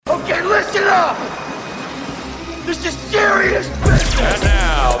listen up! This is serious business! And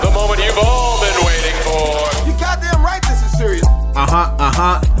now, the moment you've all been waiting for. You goddamn right this is serious.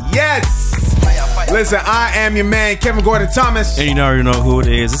 Yes! Listen, I am your man, Kevin Gordon Thomas. And you already know who it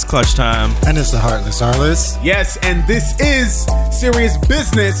is. It's clutch time. And it's the Heartless Arliss. Yes, and this is Serious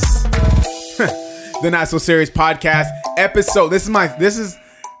Business, the Not So Serious Podcast episode. This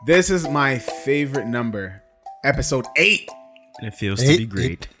is my favorite number, episode 8. And it feels to be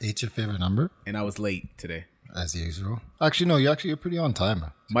great. Eight's your favorite number? And I was late today. As usual. Actually, no, you're pretty on time.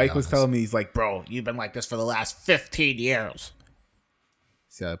 Mike was telling me, he's like, bro, you've been like this for the last 15 years.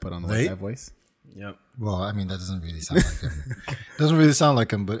 See how I put on the Late? that voice? Yep. Well, I mean, that doesn't really sound like him. Doesn't really sound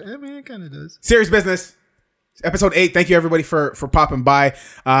like him, but I mean, it kind of does. Serious Business, episode 8. Thank you everybody for popping by,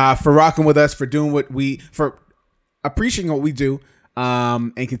 for rocking with us, for doing for appreciating what we do,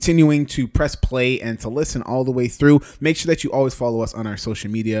 and continuing to press play and to listen all the way through. Make sure that you always follow us on our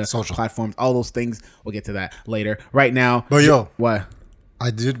social media, platforms, all those things. We'll get to that later. Right now, But yo, what? I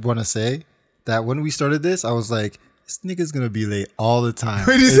did want to say that when we started this, I was like, this nigga's gonna be late all the time.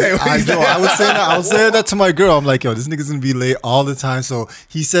 What did you say? I was saying that to my girl. I'm like, yo, this nigga's gonna be late all the time. So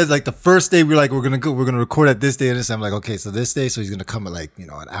he said like the first day we're gonna record at this day and this. I'm like, okay, so this day, so he's gonna come at like, an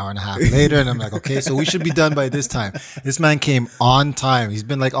hour and a half later, and I'm like, okay, so we should be done by this time. This man came on time. He's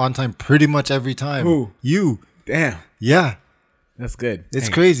been like on time pretty much every time. Who? You? Damn, Yeah, that's good. it's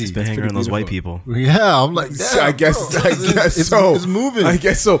crazy. He's been hanging around those white people. Yeah, I'm like, damn, I guess so. It's moving. I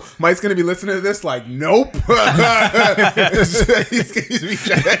guess so. Mike's gonna be listening to this like, nope.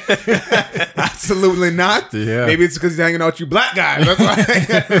 Absolutely not. Yeah. Maybe it's because he's hanging out with you black guys. That's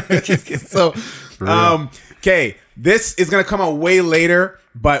why. So, okay, this is gonna come out way later,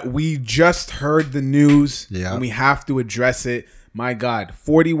 but we just heard the news, Yeah. and we have to address it. My God,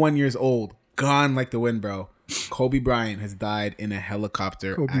 41 years old, gone like the wind, bro. Kobe Bryant has died in a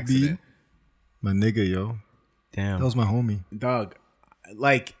helicopter accident. My nigga, yo. Damn. That was my homie. Dog,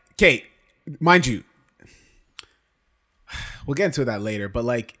 like, Kate, mind you, we'll get into that later, but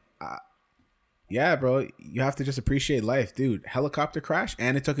like, yeah, bro, you have to just appreciate life, dude. Helicopter crash,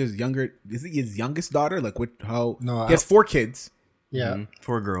 and it took his youngest daughter? Like, No, he has 4 kids, Yeah. Mm-hmm.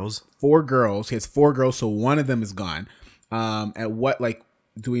 4 girls. 4 girls. He has 4 girls, so one of them is gone. At what, like,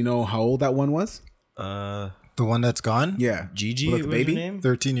 do we know how old that one was? The one that's gone? Yeah, Gigi, Was what it the was her baby? name?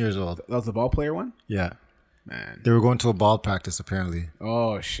 13 years old. That was the ball player one. Yeah. Man, They were going to a ball practice, apparently.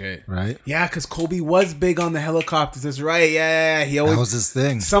 oh shit, Right? yeah, because Kobe was big on the helicopters. That's right. Yeah, he always That was his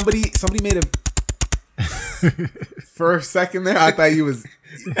thing. Somebody made a. For a second there, I thought he was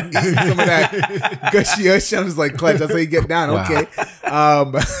eating some of that gushy ush. I was like, clutch. That's how you get down. Wow. Okay.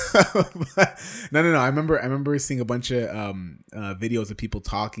 No. I remember seeing a bunch of videos of people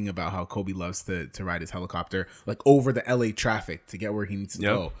talking about how Kobe loves to ride his helicopter like over the LA traffic to get where he needs to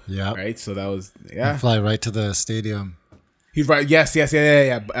go. Yep. Right. So that was And fly right to the stadium. He's right. Yes.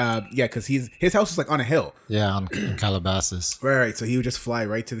 Yeah. Because his house was like on a hill. Yeah, in Calabasas. Right. So he would just fly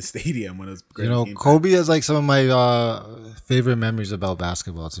right to the stadium when it was great. Kobe has like some of my favorite memories about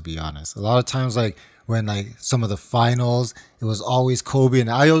basketball, to be honest. A lot of times, like when like some of the finals, it was always Kobe, and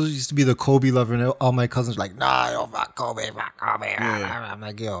I always used to be the Kobe lover, and all my cousins were like, nah, yo, fuck Kobe. Yeah. I'm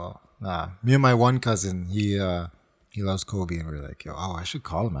like, yo, nah. Me and my one cousin, he loves Kobe, and we're like, yo, I should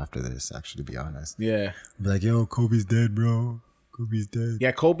call him after this, actually, to be honest. Yeah. Be like, yo, Kobe's dead, bro. Kobe's dead.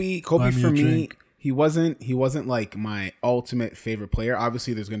 Yeah, Kobe Buy me for a me, drink. he wasn't like my ultimate favorite player.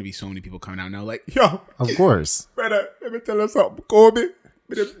 Obviously, there's going to be so many people coming out now like, yo, Of course. brother, let me tell you something. Kobe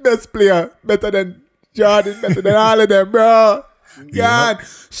be the best player, better than Jordan, better than all of them, bro. God.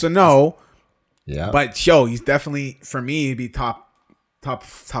 So no, Yeah. but yo, he's definitely, for me, he'd be top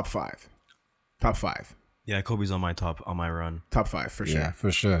 5. Top 5. Yeah, Kobe's on my run. Top 5 for sure. Yeah, for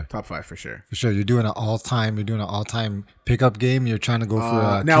sure. Top 5 for sure. For sure. You're doing an all-time pickup game. You're trying to go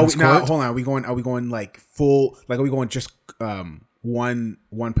for Now King's Court? hold on. Are we going like full? Like, are we going just one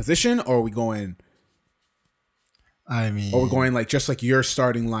position, or are we going? I mean, Or we're going like just like your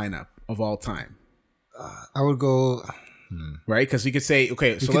starting lineup of all time, I would go. right? Because we could say,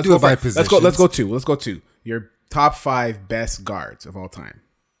 okay, so could let's do go it by for, let's go positions. Let's go two. Your top 5 best guards of all time.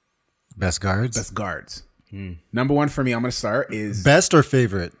 Best guards? Best guards. Number 1 for me, I'm gonna start is Best or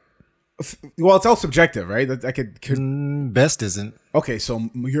favorite? well, it's all subjective, right? I could Best isn't. okay. So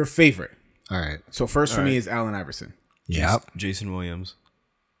your favorite. All right. So first for me is Allen Iverson. Yep. Jason Williams.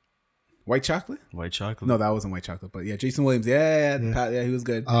 White chocolate? White chocolate. No, that wasn't white chocolate, but yeah, Jason Williams. Yeah, he was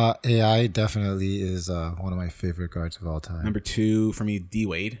good. AI definitely is one of my favorite guards of all time. Number 2 for me, D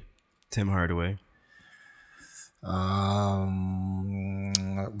Wade. Tim Hardaway.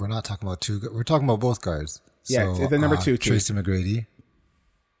 We're not talking about two. We're talking about both guards. Yeah, So, the number 2 too. Tracy McGrady.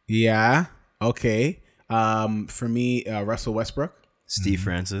 Yeah. Okay. For me, Russell Westbrook. Steve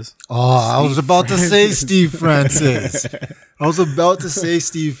Francis. Oh, I was about to say Steve Francis. I was about to say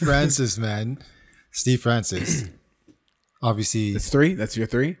Steve Francis, man. Steve Francis. Obviously. That's 3. That's your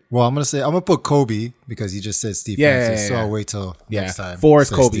 3. Well, I'm gonna put Kobe because he just said Steve Yeah, Francis. yeah, So yeah. I'll wait till next time. 4 is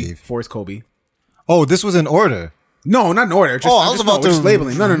Say Kobe. Steve. 4 is Kobe. Oh, this was in order. No, not in order. Just, Oh, I I'm was just, about we're just to-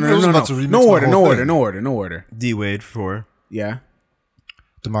 labeling. No. I was about to remix No my order. whole No order. thing. No order. No order. D Wade 4. Yeah.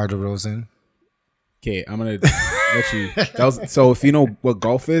 DeMar DeRozan. Okay, I'm gonna let you. So if you know what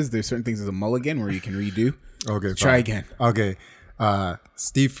golf is, there's certain things as a mulligan where you can redo. Okay, Try fine. again. Okay,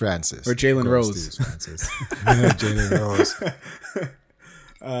 Steve Francis Or Jalen Go Rose. Steve Francis. Yeah, Jalen Rose.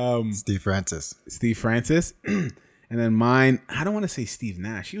 Steve Francis. Steve Francis, and then mine. I don't want to say Steve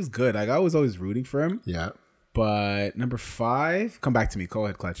Nash. He was good. Like I was always rooting for him. Yeah. But number 5, come back to me. Go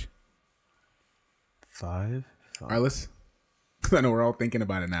ahead, Clutch. 5. Arliss. I know we're all thinking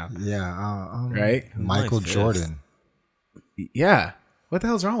about it now, Yeah. right? Michael my fifth? Jordan. Yeah. What the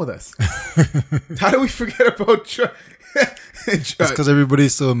hell's wrong with us? How do we forget about It's because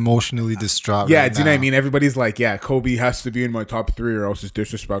everybody's so emotionally distraught. Yeah, right do you know what I now. mean? Everybody's like, yeah, Kobe has to be in my top 3 or else it's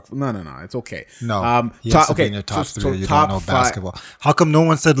disrespectful. No, it's okay. No, he has to be in your top three. You top don't know 5 basketball. How come no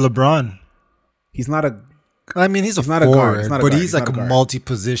one said LeBron? He's not a. I mean, he's a not a guard. forward, He's not a but guard. he's He's like not a a guard.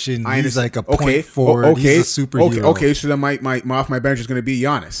 multi-position. I He's understand. like a point forward. Okay. He's a superhero. Okay. So then my off my bench is going to be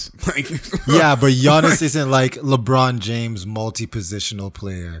Giannis. Like, Yeah, but Giannis isn't like LeBron James multi-positional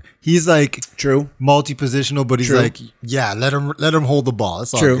player. He's like True. multi-positional, but he's True. like, yeah, let him hold the ball.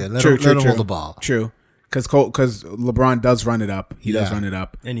 It's all True. good. Let True. him hold the ball. True. Because LeBron does run it up. He does Yeah. run it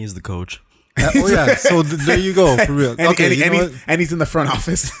up. And he's the coach. Oh yeah, so there you go for real. And, Okay, you know what? and he's in the front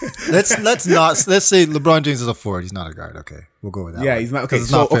office. Let's say LeBron James is a forward. He's not a guard. Okay, we'll go with that. Yeah, one. he's not 'Cause okay. it's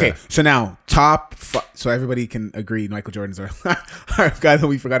So not fair. okay, so now so everybody can agree Michael Jordan's our guy that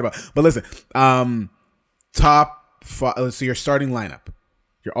we forgot about. But listen, top 5. So your starting lineup,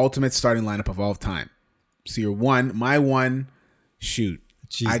 your ultimate starting lineup of all time. So your my one. Shoot,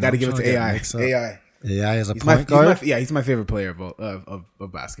 Jeez, I got to I'm give it trying to to get AI. mixed up. AI. AI is a He's point guard he's my favorite player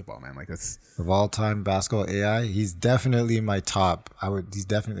of basketball, man. Like that's of all time basketball. AI, he's definitely my top. He's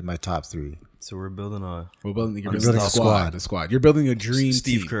definitely my top 3. So we're building you're building building a a squad. squad. The squad. You're building a dream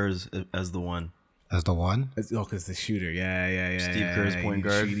Steve team. Kerr as the one. As the one, Because the shooter. Yeah. Steve Kerr's point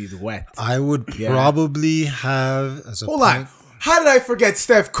guard. He's wet. I would probably have as a Hold point, on. How did I forget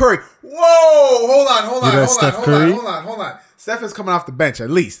Steph Curry? Whoa! Hold You got Steph Curry? Hold on. Steph is coming off the bench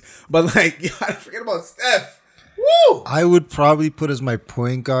at least, but like, you gotta forget about Steph. Woo! I would probably put as my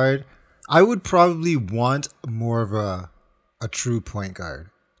point guard. I would probably want more of a true point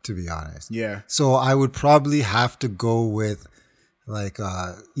guard, to be honest. Yeah. So I would probably have to go with like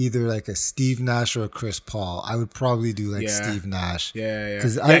either like a Steve Nash or a Chris Paul. I would probably do like Yeah. Steve Nash. Yeah.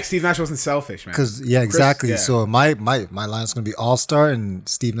 Because Steve Nash wasn't selfish, man. Because exactly. yeah. So my line's gonna be all star, and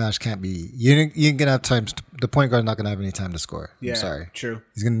Steve Nash can't be. You ain't gonna have time. The point guard's not gonna have any time to score. Yeah, I'm sorry. true.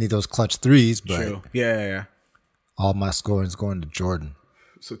 He's gonna need those clutch threes, but True. Yeah. all my scoring is going to Jordan.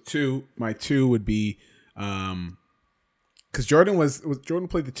 So my 2 would be, because Jordan was Jordan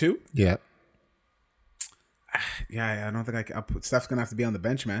played the 2. Yeah. Yeah, I don't think I'll put Steph's gonna have to be on the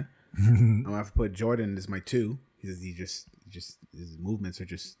bench, man. I'm gonna have to put Jordan as my 2. He just his movements are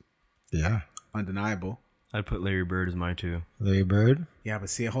just Yeah. undeniable. I'd put Larry Bird as my 2. Larry Bird. Yeah, but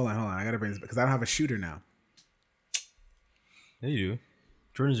see, hold on. I gotta bring this because I don't have a shooter now. Yeah, you do.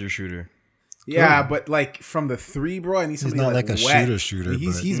 Jordan's your shooter. Yeah, but like from the 3, bro, I need somebody not like like a wet. shooter,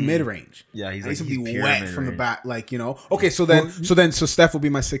 He's mid range. Yeah, he's I need like- somebody he's pure wet from the mid-range. back, like Okay, so Steph will be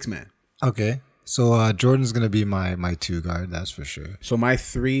my 6 man. Okay. So Jordan's gonna be my 2 guard. That's for sure. So my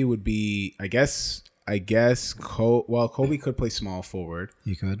 3 would be, I guess, Kobe could play small forward.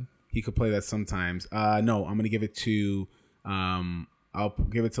 You could. He could play that sometimes. No, I'm gonna give it to, I'll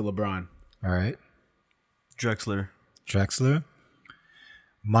give it to LeBron. All right. Drexler. Drexler.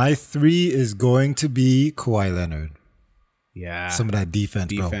 My 3 is going to be Kawhi Leonard. Yeah, Some of that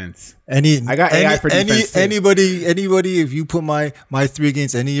defense, bro. defense. I got AI for defense, too. Anybody. If you put my 3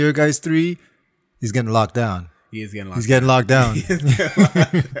 against any of your guys' 3, he's getting locked down. He is getting locked. He's getting locked down.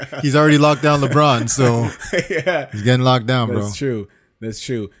 He's already locked down LeBron, so Yeah, he's getting locked down, bro. that's true. That's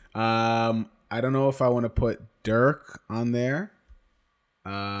true. I don't know if I want to put Dirk on there.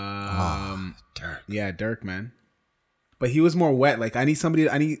 Dirk. Yeah, Dirk, man. But he was more wet. Like I need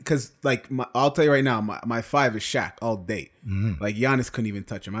because like I'll tell you right now, my 5 is Shaq all day. Like Giannis couldn't even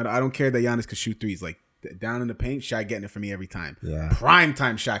touch him. I don't care that Giannis could shoot threes. Like down in the paint, Shaq getting it for me every time. Yeah. Prime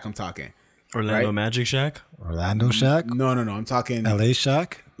time Shaq, I'm talking. Orlando Right? Magic Shaq. Orlando Shaq? No, I'm talking LA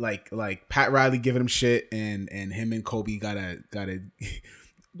Shaq? like Pat Riley giving him shit and him and Kobe gotta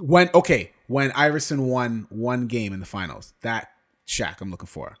when Iverson won one game in the finals, that Shaq I'm looking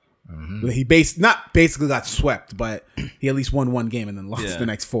for. He basically got swept, but he at least won one game and then lost the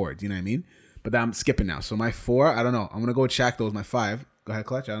next four. Do you know what I mean? But I'm skipping now. So my 4, I don't know. I'm gonna go with Shaq. That was my 5. Go ahead,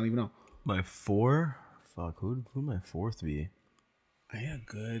 Clutch. I don't even know. My 4? Fuck, who my 4th be? I had a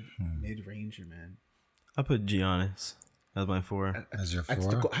good mid-ranger, man. I put Giannis as my 4. As your 4?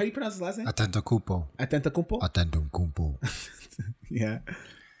 How do you pronounce his last name? Antetokounmpo. Antetokounmpo? Yeah.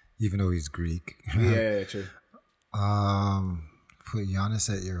 Even though he's Greek. Yeah, true. Put Giannis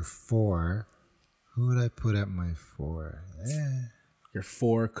at your 4. Who would I put at my 4? Your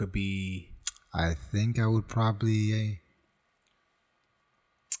 4 could be... I think I would probably...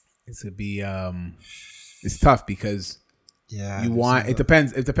 It could be... It's tough because... Yeah, you want it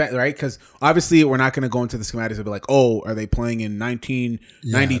depends, right? Because obviously we're not going to go into the schematics and be like, oh, are they playing in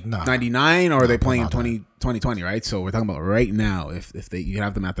 1999 or are they playing in 2020, right? So we're talking about right now. If you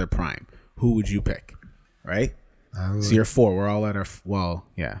have them at their prime, who would you pick, right? So you're 4. We're all at our I'm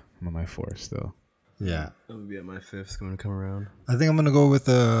on my 4 still. Yeah, I'm gonna be at my 5th going to come around. I think I'm gonna go with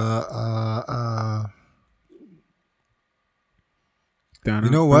you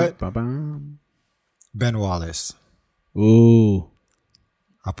know what? Ben Wallace. Ooh.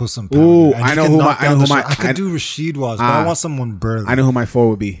 I'll put some power. Ooh, And I he know can who knock my- I down know the who my- shot. I could I- do Rasheed Wallace, but I want someone burly. I know who my 4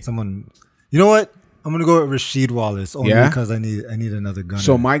 would be. Someone. You know what? I'm gonna go with Rasheed Wallace only Yeah? because I need another gunner.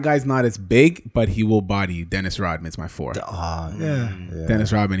 So my guy's not as big, but he will body you. Dennis Rodman's my 4. yeah.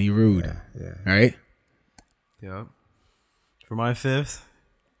 Dennis Rodman, he rude. Yeah. All right? Yeah. For my 5th,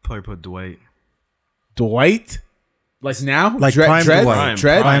 probably put Dwight. Dwight? Like now? Like prime Dread? Dwight.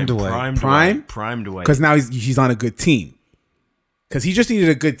 Dread? Prime Dwight. Prime Dwight. Because now he's on a good team. Because he just needed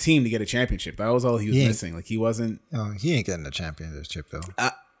a good team to get a championship. That was all he was missing. Like he wasn't. Oh, he ain't getting a championship though.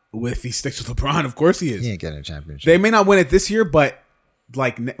 If he sticks with LeBron, of course he is. He ain't getting a championship. They may not win it this year, but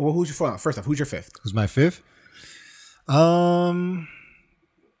like, well, who's your 4? First off, who's your 5th? Who's my 5th?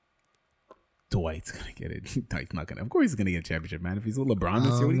 Dwight's gonna get it. Dwight's not gonna. Of course he's gonna get a championship, man. If he's with LeBron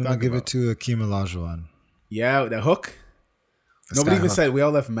this year, what are I'm you gonna talking give about? it to Akeem Olajuwon. Yeah, the hook. Nobody even said we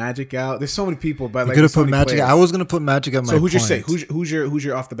all left Magic out. There's so many people, but You like could have so put many Magic. players. I was gonna put Magic at my. So who's your point. 6? Who's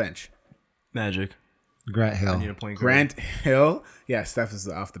your off the bench? Magic. Grant I Hill. need a point guard. Grant Hill. Yeah, Steph is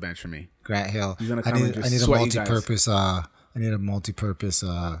off the bench for me. Grant Hill. He's gonna I come need and a just sweat you guys. multi-purpose. I need a multi-purpose.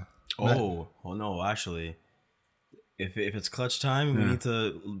 Oh no! Actually, if it's clutch time, and we need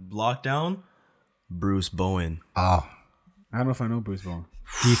to lock down Bruce Bowen. Oh, I don't know if I know Bruce Bowen.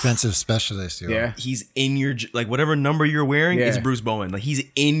 defensive specialist. Yo. Yeah. He's in your like whatever number you're wearing. Yeah. It's Bruce Bowen. Like he's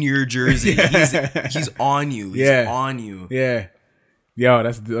in your jersey. He's on you. He's Yeah. on you. Yeah. Yo,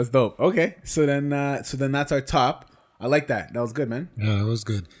 that's dope. Okay. So then that's our top. I like that. That was good, man. Yeah, it was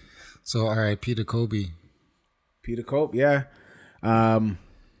good. So, all right, Peter Kobe. Peter Cope, yeah.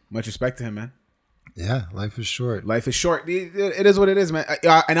 Much respect to him, man. Yeah, life is short. Life is short. It is what it is, man.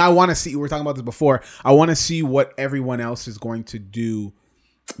 And I want to see. We were talking about this before. I want to see what everyone else is going to do,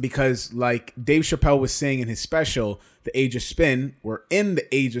 because, like Dave Chappelle was saying in his special, "The Age of Spin," we're in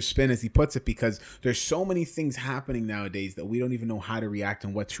the age of spin, as he puts it, because there's so many things happening nowadays that we don't even know how to react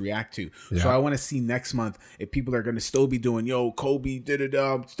and what to react to. Yeah. So I want to see next month if people are going to still be doing, "Yo, Kobe did it."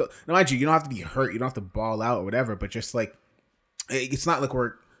 Now, mind you don't have to be hurt. You don't have to ball out or whatever. But just like, it's not like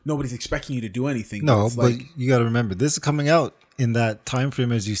nobody's expecting you to do anything. No, it's but like, you got to remember, this is coming out in that time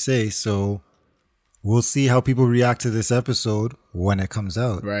frame, as you say. So we'll see how people react to this episode when it comes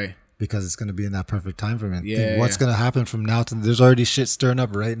out. right. Because it's going to be in that perfect time frame. And Yeah, what's going to happen from now to... There's already shit stirring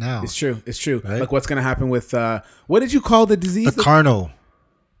up right now. It's true. It's true. Right? Like what's going to happen with, what did you call the disease? The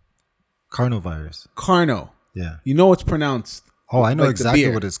Carnovirus. Carno. Yeah. You know it's pronounced. Oh, I know Like the exactly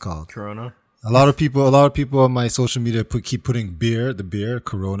beer. what it's called. Corona. A lot of people on my social media keep putting the beer,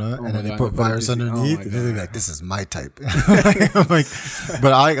 Corona, and my then they God, put they put virus this- oh underneath, my and they're God. like, "This is my type." I'm like,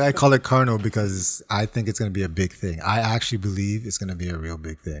 but I call it Carno because I think it's going to be a big thing. I actually believe it's going to be a real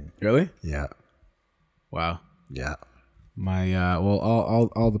big thing. Really? Yeah, Wow. yeah. My well,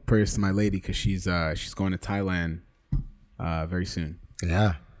 all the prayers to my lady, because she's going to Thailand very soon.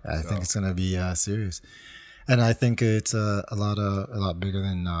 Yeah, I think it's gonna be serious, and I think it's a lot bigger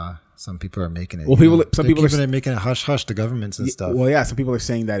than some people are making it. Well, some people are making it hush hush. The governments and stuff. Well, yeah, some people are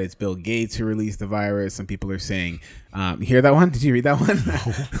saying that it's Bill Gates who released the virus. Some people are saying, you hear that one? Did you read that one?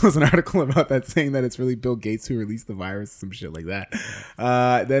 There was an article about that saying that it's really Bill Gates who released the virus, some shit like that.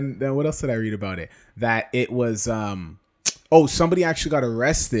 Then what else did I read about it? That it was, somebody actually got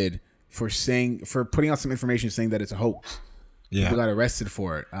arrested for putting out some information saying that it's a hoax. Yeah. People got arrested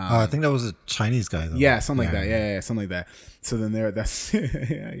for it. I think that was a Chinese guy though. Yeah, something like that. Yeah, something like that. So then that's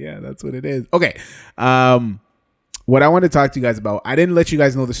that's what it is. Okay. what I want to talk to you guys about, I didn't let you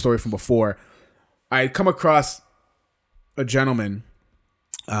guys know the story from before. I had come across a gentleman.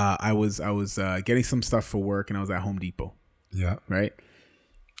 I was getting some stuff for work, and I was at Home Depot. Yeah. Right.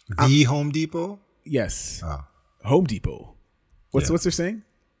 The Home Depot? Yes. Oh. Home Depot. What's their saying?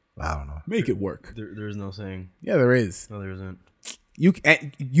 I don't know. Make it work. There is no saying. Yeah, there is. No, there isn't. You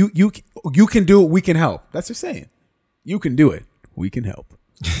can do it. We can help. That's their saying. You can do it. We can help.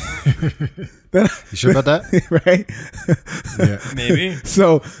 You sure about that? Right? Yeah. Maybe.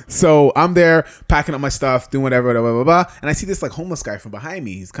 So I'm there packing up my stuff, doing whatever, blah, blah, blah, blah, and I see this like homeless guy from behind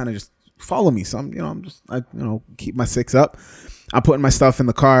me. He's kind of just following me. So I'm just keep my six up. I'm putting my stuff in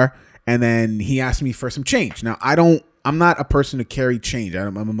the car, and then he asked me for some change. Now I'm not a person to carry change.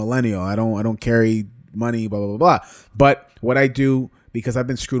 I'm a millennial. I don't carry money, blah, blah, blah, blah. But what I do, because I've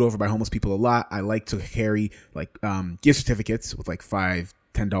been screwed over by homeless people a lot, I like to carry like gift certificates with like $5,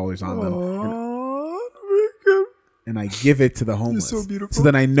 $10 on them. And I give it to the homeless. so beautiful. So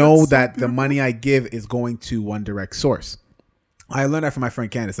then I know that the money I give is going to one direct source. I learned that from my friend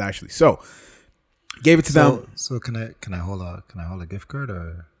Candace, actually. So gave it to them. So can I hold a gift card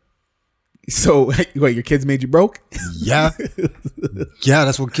or? So wait, your kids made you broke? Yeah. Yeah,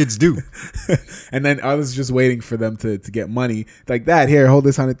 that's what kids do. And then I was just waiting for them to get money like that. Here, hold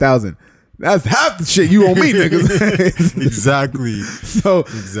this 100,000. That's half the shit you owe me, niggas. Exactly. So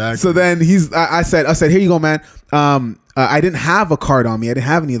then I said, here you go, man. I didn't have a card on me. I didn't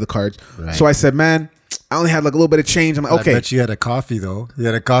have any of the cards. Right. So I said, man, I only had like a little bit of change. I'm like, okay. I bet you had a coffee though. You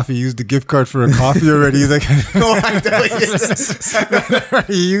had a coffee. You used the gift card for a coffee already. He's like, no, I don't.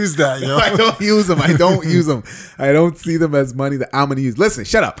 You use that, yo. I don't use them. I don't see them as money that I'm gonna use. Listen,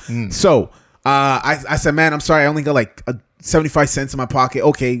 shut up. So I said, man, I'm sorry. I only got like 75 cents in my pocket.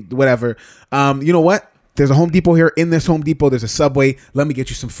 Okay, whatever. You know what? There's a Home Depot here. In this Home Depot, there's a Subway. Let me get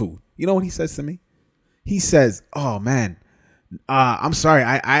you some food. You know what he says to me? He says, oh man, I'm sorry.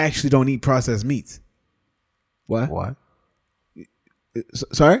 I actually don't eat processed meats. What?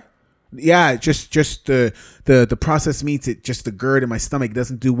 Sorry? Yeah, just the processed meats. It just the GERD in my stomach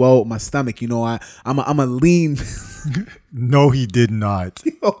doesn't do well with my stomach. You know, I'm a lean. No, he did not.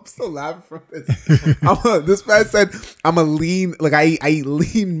 Yo, I'm so laughing from this. This man said I'm a lean. Like I eat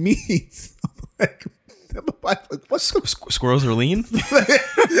lean meats. like what? Squirrels are lean.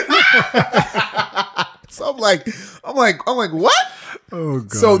 So I'm like, what? Oh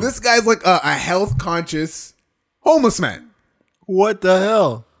god. So this guy's like a health conscious homeless man. What the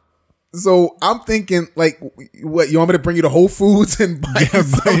hell? So I'm thinking, like, what, you want me to bring you to Whole Foods and buy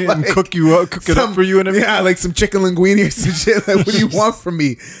and cook it up for you and everything? Yeah, like some chicken linguine or some shit. Like, what do you want from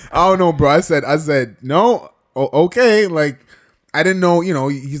me? I don't know, bro. I said no. Okay, like I didn't know. You know,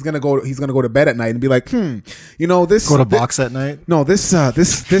 he's gonna go to bed at night and be like, you know, this go to box at night. No, this had to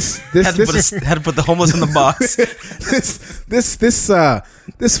put the homeless in the box.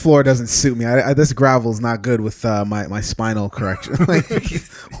 This floor doesn't suit me. This gravel's not good with my spinal correction. Like,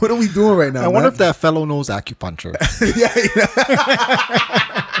 what are we doing right now? I wonder if that fellow knows acupuncture.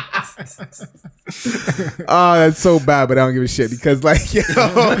 Oh, that's so bad, but I don't give a shit because, like,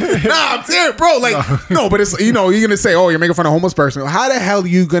 I'm serious, bro. Like, no, but it's, you know, you're gonna say, oh, you're making fun of a homeless person. How the hell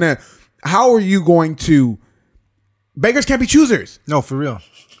how are you going to? Beggars can't be choosers. No, for real.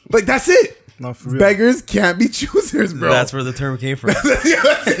 Like, that's it. No, for real. Beggars can't be choosers, bro. That's where the term came from.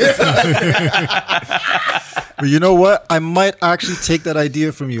 But you know what? I might actually take that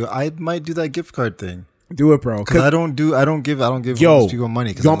idea from you. I might do that gift card thing. Do it, bro. Because I don't give homeless people money.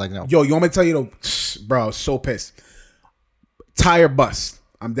 Because I'm like, no. Yo, you want me to tell you, bro? I was so pissed. Tire bust.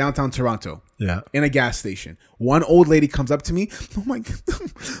 I'm downtown Toronto. Yeah. In a gas station. One old lady comes up to me. Oh my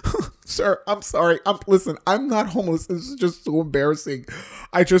God. Sir, I'm sorry. Listen, I'm not homeless. This is just so embarrassing.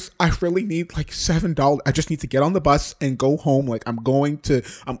 I really need like $7. I just need to get on the bus and go home. Like, I'm going to,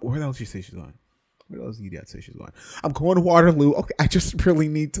 where the hell did she say she's going? Where else did you say she's going? I'm going to Waterloo. Okay, I just really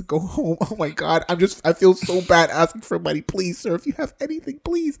need to go home. Oh my God. I feel so bad asking for money. Please, sir, if you have anything,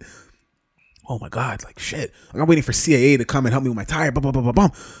 please. Oh my God, like shit. Like, I'm waiting for CAA to come and help me with my tire. Bum, bum, bum, bum,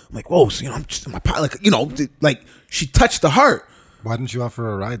 bum. I'm like, whoa, so, you know, I'm just in my pocket. Like, you know, like she touched the heart. Why didn't you offer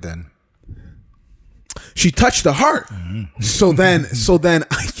her a ride then? She touched the heart. Mm-hmm. So then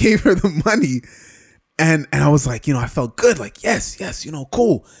I gave her the money. And I was like, you know, I felt good. Like, yes, you know,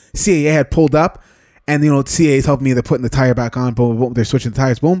 cool. CAA had pulled up. And, you know, CAA's helping me. They're putting the tire back on. Boom, boom, boom. They're switching the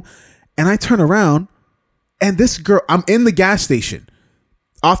tires. Boom. And I turn around. And this girl, I'm in the gas station.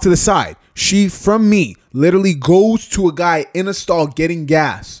 Off to the side. She, from me, literally goes to a guy in a stall getting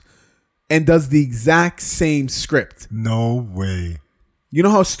gas. And does the exact same script. No way. You know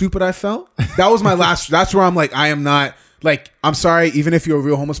how stupid I felt? That was my last. That's where I'm like, I am not. Like, I'm sorry. Even if you're a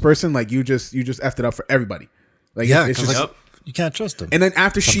real homeless person, like, you just effed it up for everybody. Like Yeah, it's 'cause, just. like, you can't trust them. And then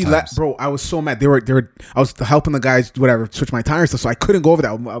after she Sometimes. left, bro, I was so mad. They were. I was helping the guys, whatever, switch my tires, so I couldn't go over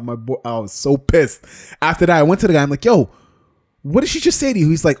that. I was so pissed. After that, I went to the guy. I'm like, yo, what did she just say to you?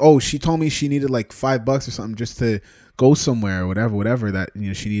 He's like, oh, she told me she needed like $5 or something just to go somewhere or whatever. That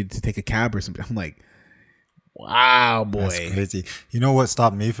she needed to take a cab or something. I'm like, wow, boy. That's crazy. You know what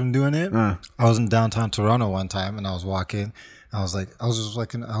stopped me from doing it? I was in downtown Toronto one time and I was walking. I was with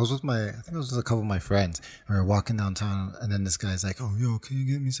a couple of my friends. And we were walking downtown and then this guy's like, oh, yo, can you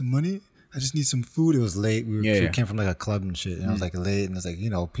get me some money? I just need some food. It was late. We came from like a club and shit. And I was like late and it's like,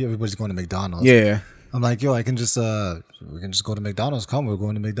 everybody's going to McDonald's. Yeah. I'm like, yo, we can just go to McDonald's. Come, we're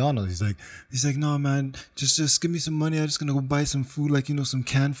going to McDonald's. He's like, no, man, just give me some money. I'm just gonna go buy some food, like some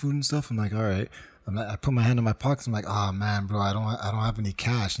canned food and stuff. I'm like, all right. I put my hand in my pocket. I'm like, oh man, bro, I don't have any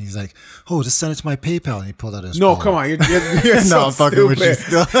cash. And he's like, oh, just send it to my PayPal. And he pulled out his phone. Come on, you're so no, I'm fucking with you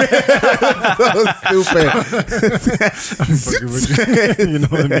still. so stupid. I'm fucking with you. You know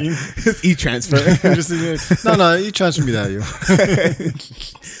what I mean? It's e-transfer. No, you transfer me that, yo.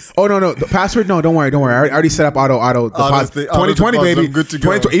 Oh no, the password. No, don't worry. I already set up auto deposit. 2020, deposit, baby. I'm good to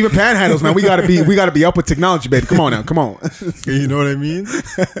go. 2020, even panhandles, man. We gotta be up with technology, baby. Come on now, come on. You know what I mean?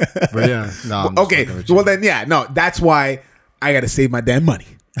 But yeah, no. Okay, well then, yeah, no. That's why I gotta save my damn money.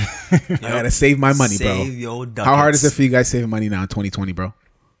 I gotta save my money, bro. Save your ducats. How hard is it for you guys saving money now in 2020, bro?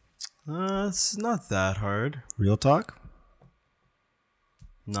 It's not that hard. Real talk.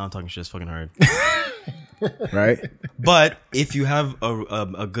 No, I'm talking shit. It's fucking hard. Right? But if you have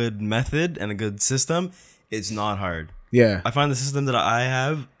a good method and a good system, it's not hard. Yeah. I find the system that I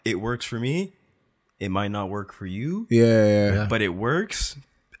have, it works for me. It might not work for you. Yeah. But it works.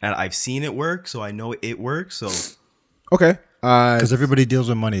 And I've seen it work, so I know it works. So Okay. Because everybody deals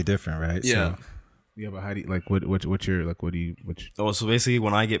with money different, right? yeah. So, Yeah, but how do you what's your like? What do you? Oh, so basically,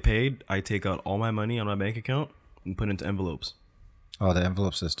 when I get paid, I take out all my money on my bank account and put it into envelopes. oh, the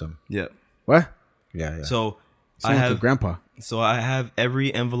envelope system. Yeah. What? Yeah. So Sound like your grandpa. So I have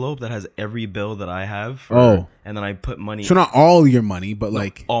every envelope that has every bill that I have. And then I put money. So not all your money, but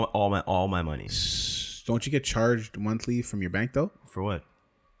like all my money. Don't you get charged monthly from your bank though? For what?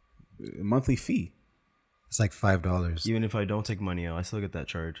 A monthly fee. It's like $5. Even if I don't take money out, I still get that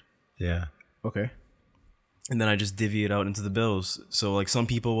charge. Yeah. Okay. And then I just divvy it out into the bills. So like some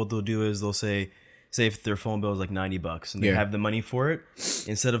people, what they'll do is they'll say if their phone bill is like $90 and they have the money for it,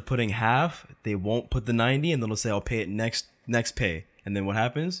 instead of putting half, they won't put the 90 and then they'll say, I'll pay it next pay. And then what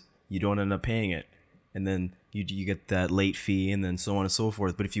happens? You don't end up paying it. And then you get that late fee and then so on and so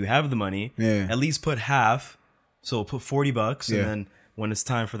forth. But if you have the money, at least put half. So put $40 and then when it's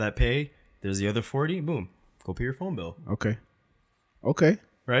time for that pay, there's the other 40, boom, go pay your phone bill. Okay.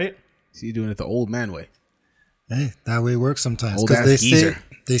 Right? So you're doing it the old man way. Hey, that way it works sometimes. Old Because ass geezer.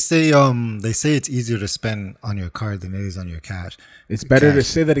 they say it's easier to spend on your card than it is on your cash. It's better to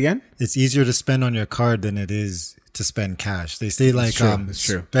say that again? It's easier to spend on your card than it is to spend cash. They say like It's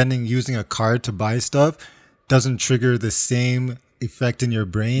true. using a card to buy stuff doesn't trigger the same effect in your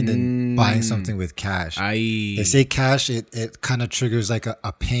brain than buying something with cash. They say cash it kind of triggers like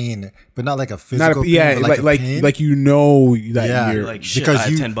a pain, but not like a physical pain, but like a pain. like you know that you're Like shit, because I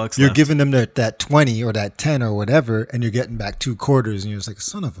have $10 you're left. giving them that 20 or that 10 or whatever, and you're getting back 2 quarters, and you're just like,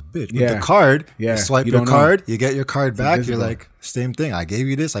 son of a bitch. With the card, you swipe you your don't card, you get your card back. invisible. You're like, same thing. I gave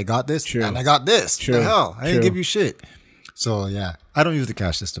you this, I got this, True. and I got this. True. The hell, I didn't True. give you shit. So yeah, I don't use the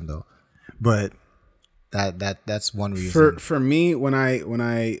cash system though, but that's one reason. For me, when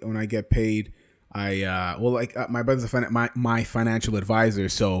I get paid, my brother's my financial advisor,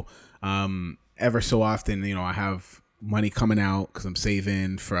 so ever so often, I have money coming out because I'm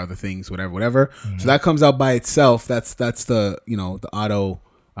saving for other things, whatever. Mm-hmm. So that comes out by itself. That's the the auto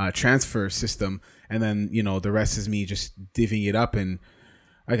transfer system, and then the rest is me just divvying it up, and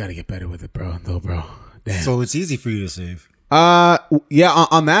I gotta get better with it, bro. Damn. So it's easy for you to save. Yeah,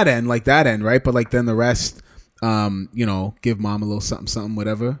 on that end, right? But like then the rest, give mom a little something,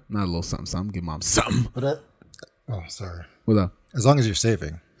 whatever. Not a little something, give mom something. Oh, sorry. What up? As long as you're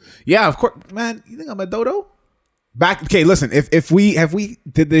saving. Yeah, of course, man. You think I'm a dodo? Okay, listen. If we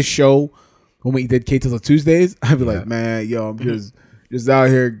did this show when we did K Till Tuesdays, I'd be like, man, yo, I'm just out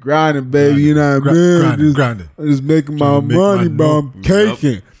here grinding, baby. You know what I mean? Grinding. I'm just making my money, bro. I'm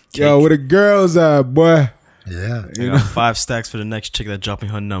caking. Yo, where the girls at, boy? Yeah. I got 5 stacks for the next chick that dropped me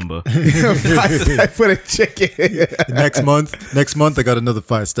her number. 5 stacks for the chicken. Next month I got another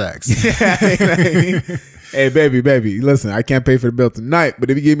 5 stacks. Hey, baby, listen, I can't pay for the bill tonight, but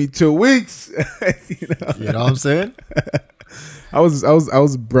if you give me 2 weeks, You know what I'm saying? I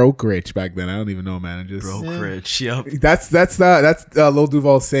was broke rich back then. I don't even know, man. I just Broke rich. Yep. That's Lil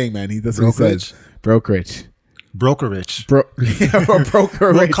Duval's saying, man. That's what he Broke says. rich? Broke rich. Brokerage. Or brokerage.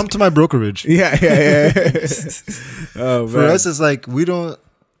 Well, come to my brokerage. Yeah. Oh, For man. us, it's like we don't.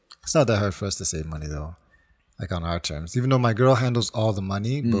 It's not that hard for us to save money though, like on our terms. Even though my girl handles all the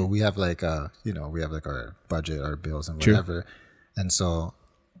money, but we have like we have like our budget, our bills, and True. whatever. And so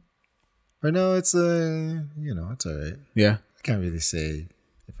right now, it's it's all right. Yeah. I can't really say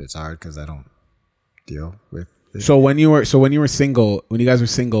if it's hard because I don't deal with it. So when you were single, when you guys were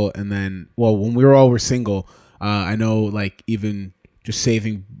single, and then when we were single, I know like even just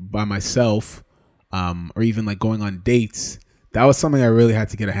saving by myself, or even like going on dates, that was something I really had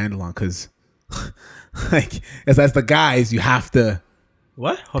to get a handle on because, like, as the guys, you have to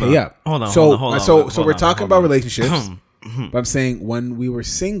What? Hold pay on. up. Hold on. So hold on, so hold we're on, talking hold about on. relationships. But I'm saying when we were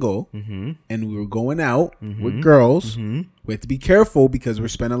single and we were going out with girls, we had to be careful because we're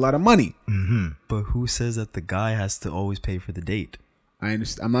spending a lot of money. But who says that the guy has to always pay for the date? I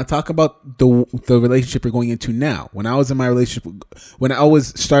understand. I'm not talking about the relationship we're going into now. When I was in my relationship, when I was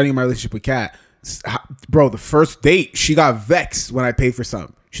starting my relationship with Kat, bro, the first date, she got vexed when I paid for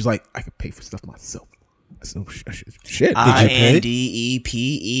something. She's like, I could pay for stuff myself. I said, oh, shit. INDEPENDENT.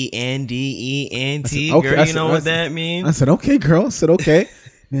 Okay, Girl, you know what that means? I said, okay, girl. I said, okay.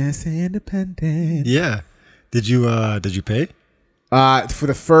 Miss Independent. Yeah. Did you pay? For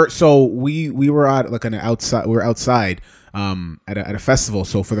the first, so we were out like on the outside. We were outside at a festival.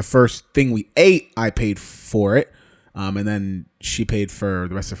 So for the first thing we ate, I paid for it, and then she paid for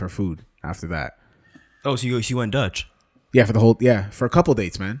the rest of her food after that. Oh, so you went Dutch? Yeah, for a couple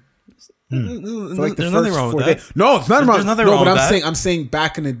dates, man. For like the There's first nothing wrong 4 with that. days. No, it's not wrong. There's nothing no, wrong but with that. I'm saying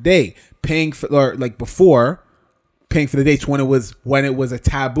back in the day, paying for or like before paying for the dates when it was a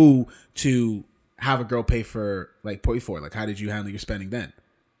taboo to have a girl pay for like how did you handle your spending then?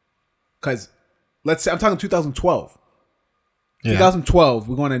 Because let's say I'm talking 2012. Yeah. 2012,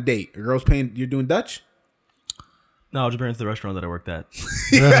 we're going on a date. A girl's paying. You're doing Dutch? No, I'll just bring it to the restaurant that I worked at.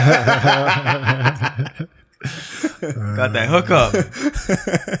 Got that hookup.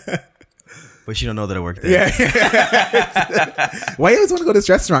 But she don't know that I worked there. Yeah. Why you always want to go to this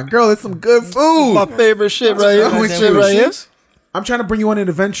restaurant, girl? It's some good food. My favorite shit right here. wrong with Shit you? right here. I'm trying to bring you on an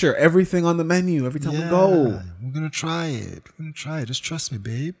adventure. Everything on the menu every time we go. We're gonna try it. Just trust me,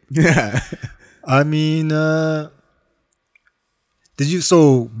 babe. Yeah. I mean,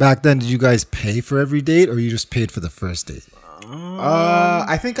 so back then, did you guys pay for every date or you just paid for the first date?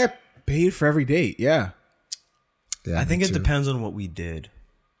 I think I paid for every date. Yeah. Yeah, I think me it too. depends on what we did.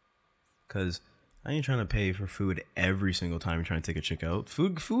 Because I ain't trying to pay for food every single time you're trying to take a chick out.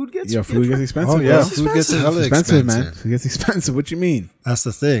 Food gets Food gets expensive. Oh yeah, bro. food gets hella expensive, expensive, man. Food gets expensive. What you mean? That's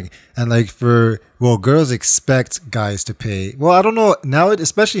the thing. And like girls expect guys to pay. Well, I don't know now,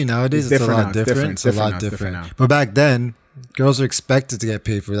 especially nowadays, it's a lot different. It's a lot different. now. But back then, girls are expected to get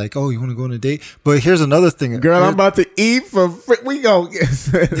paid for like, oh, you want to go on a date? But here's another thing, Girl, I'm about to eat for free. We go.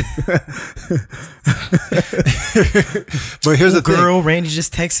 But here's the thing. Girl, Randy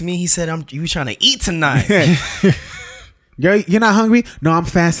just texted me. He said, you trying to eat tonight. Girl, you're not hungry? No, I'm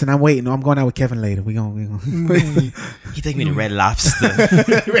fasting. I'm waiting. No, I'm going out with Kevin later. We gonna. He take me to Red Lobster.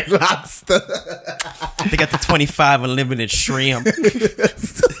 Red Lobster. They got the 25 unlimited shrimp.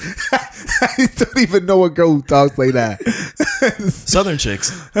 I don't even know a girl who talks like that. Southern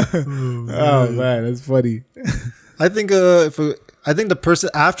chicks. Oh man, that's funny. I think the person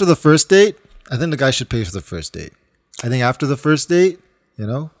after the first date, I think the guy should pay for the first date. I think after the first date,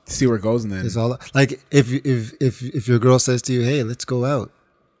 See where it goes, and then it's all like if your girl says to you, "Hey, let's go out,"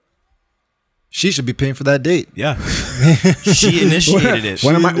 she should be paying for that date. Yeah. She initiated it.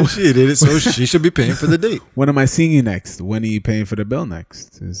 When am I? She did it, so she should be paying for the date. When am I seeing you next? When are you paying for the bill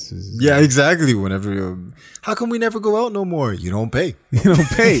next? Yeah, exactly. Whenever how come we never go out no more? You don't pay. You don't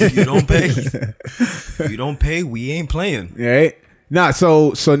pay. You don't pay. You don't pay, we ain't playing. Right? Nah,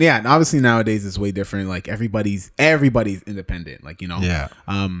 so yeah, and obviously nowadays it's way different. Like everybody's independent. Like, Yeah.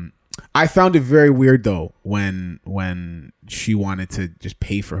 I found it very weird though when she wanted to just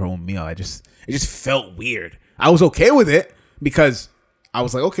pay for her own meal. It just felt weird. I was okay with it because I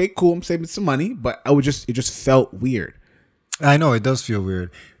was like, okay, cool, I'm saving some money, but it just felt weird. I know it does feel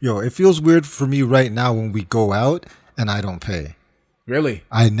weird. It feels weird for me right now when we go out and I don't pay. Really?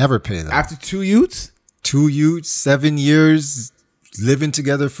 I never pay them. After 2 youths? 2 youths, 7 years, living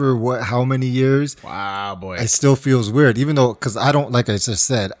together for how many years? Wow, boy. It still feels weird, even though, because I don't, like I just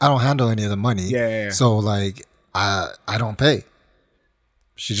said, I don't handle any of the money. Yeah. So, like, I don't pay.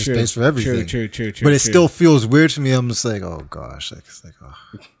 She just pays for everything. True. But it still feels weird to me. I'm just like, oh, gosh. It's like, oh.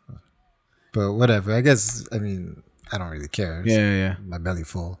 But whatever. I guess, I mean, I don't really care. Yeah. My belly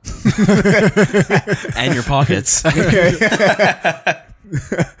full. And your pockets.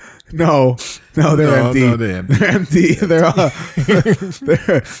 No, they're empty. No, they're empty. They're empty. They're all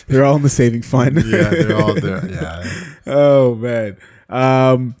they're all in the saving fund. Yeah, they're all there. Yeah. Oh man.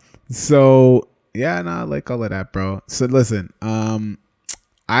 So yeah, no, I like all of that, bro. So listen,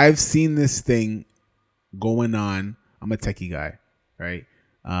 I've seen this thing going on. I'm a techie guy, right?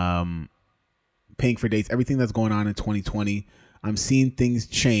 Paying for dates, everything that's going on in 2020. I'm seeing things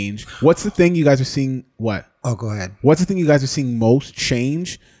change. What's the thing you guys are seeing? What? Oh, go ahead. What's the thing you guys are seeing most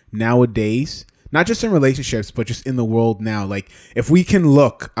change nowadays? Not just in relationships, but just in the world now. Like, if we can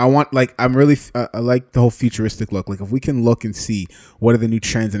look, I like the whole futuristic look. Like, if we can look and see what are the new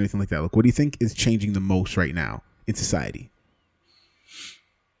trends and everything like that. Like, what do you think is changing the most right now in society?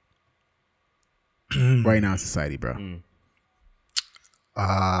 Right now in society, bro.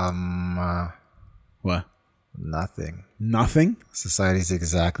 What? Nothing? Society's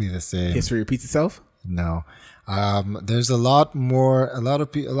exactly the same. History repeats itself? No. There's a lot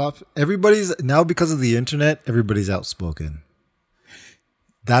of people, everybody's now, because of the internet, everybody's outspoken.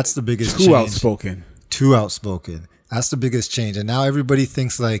 That's the biggest change. Too outspoken. That's the biggest change. And now everybody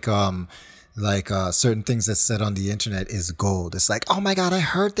thinks like certain things that's said on the internet is gold. It's like, oh my God, I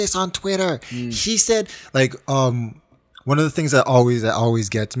heard this on Twitter. She said, like, one of the things that always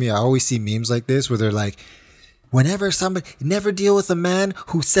gets me, I always see memes like this where they're like, whenever somebody, never deal with a man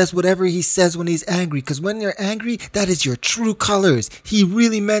who says whatever he says when he's angry, because when you're angry, that is your true colors. He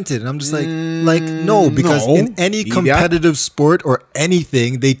really meant it. And I'm just like no, because in any competitive sport or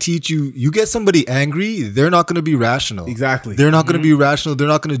anything, they teach you get somebody angry, they're not going to be rational. Exactly. They're not going to be rational. They're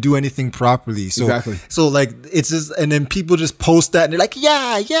not going to do anything properly. So, exactly. So like, it's just, and then people just post that and they're like,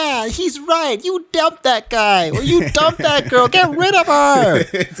 yeah, he's right. You dumped that guy or you dumped that girl. Get rid of her.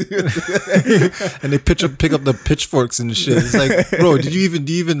 And they pick up the pitchforks and shit. It's like, bro, do you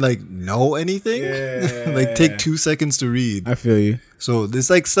even like know anything? Yeah. Like, take 2 seconds to read. I feel you. So there's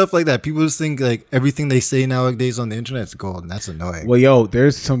like stuff like that. People just think like everything they say nowadays on the internet is gold, and that's annoying. Well, yo,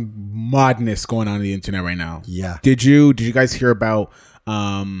 there's some madness going on the internet right now. Yeah. Did you guys hear about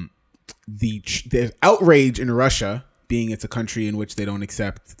the outrage in Russia, being it's a country in which they don't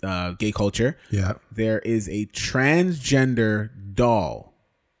accept gay culture? Yeah. There is a transgender doll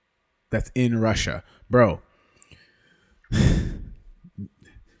that's in Russia, bro.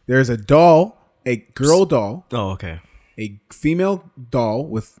 There's a doll, a girl doll. Oh, okay. A female doll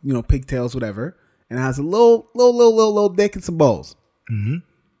with, pigtails, whatever, and it has a little dick and some balls. Mm-hmm.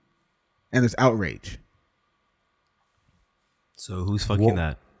 And there's outrage. So who's fucking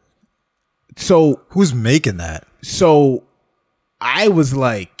that? So who's making that? So I was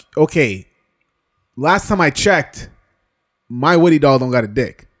like, okay, last time I checked, my Woody doll don't got a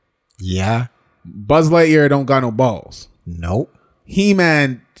dick. Yeah. Buzz Lightyear don't got no balls. Nope.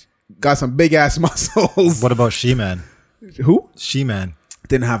 He-Man got some big ass muscles. What about She-Man? Who? She-Man.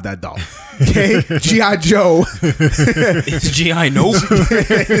 Didn't have that doll. Okay? G.I. Joe. It's G.I. Nope.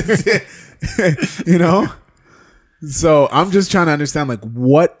 So I'm just trying to understand, like,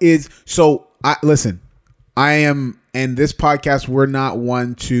 what is... So, I am... And this podcast, we're not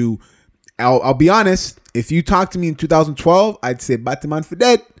one to... I'll be honest. If you talk to me in 2012, I'd say Batman for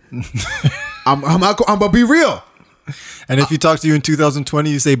dead. I'm gonna be real. And if you talk to you in 2020,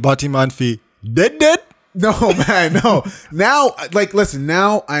 you say Batiman fi dead. No, man, no. Now, like, listen.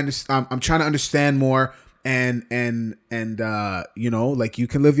 Now I understand. I'm trying to understand more, and like, you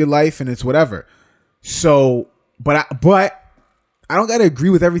can live your life and it's whatever. So, but I don't gotta agree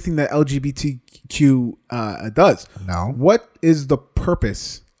with everything that LGBTQ does. No. What is the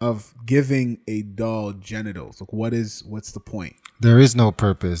purpose of giving a doll genitals? Like, what's the point? There is no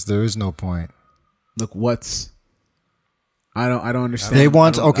purpose. There is no point. Look, I don't understand. They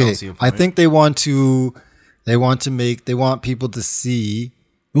want I think they want people to see.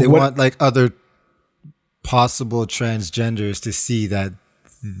 They want like other possible transgenders to see that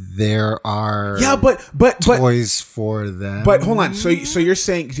there are toys for them. But hold on. So you're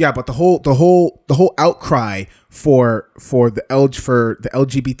saying, but the whole outcry for the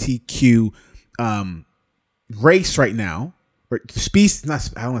LGBTQ race right now. Species, not.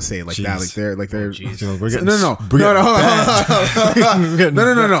 I don't want to say it like that. They're. No.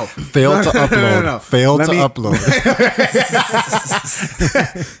 No. Failed to upload. No. Failed to upload.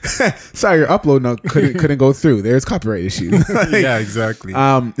 Sorry, your upload couldn't go through. There's copyright issues. Yeah, exactly.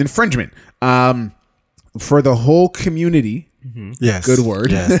 Infringement. For the whole community. Mm-hmm. Yes. Good word.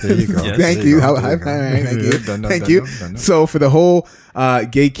 Yes, there you go. Yes, Thank you. Thank you. So for the whole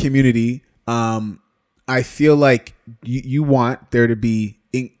gay community, I feel like you want there to be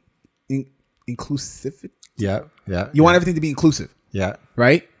inclusivity. Yeah. You want everything to be inclusive. Yeah.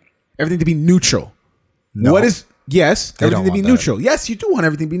 Right? Everything to be neutral. No. What is yes, They everything don't to be want that. neutral. Yes, you do want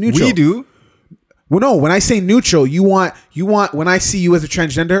everything to be neutral. We do. Well, no, when I say neutral, you want when I see you as a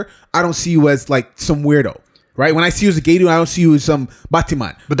transgender, I don't see you as like some weirdo, right? When I see you as a gay dude, I don't see you as some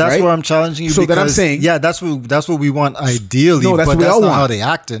Batiman. But that's right? where I'm challenging you. So that I'm because, saying, yeah, that's what we want ideally. No, that's but what we that's all not want. how they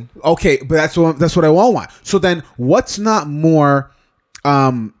acting. Okay, but that's what I all want. So then, what's not more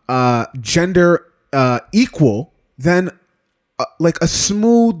gender equal than like a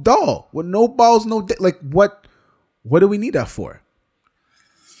smooth doll with no balls, no dick? Like what do we need that for?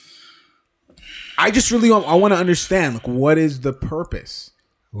 I just really I want to understand, like, what is the purpose?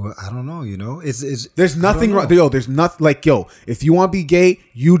 Well, I don't know. You know, it's There's nothing wrong. There's nothing like, if you want to be gay,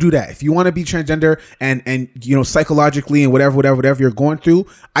 you do that. If you want to be transgender and psychologically and whatever you're going through,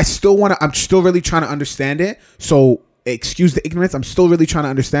 I'm still really trying to understand it. So excuse the ignorance. I'm still really trying to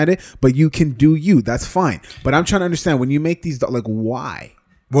understand it, but you can do you. That's fine. But I'm trying to understand when you make these, like, why?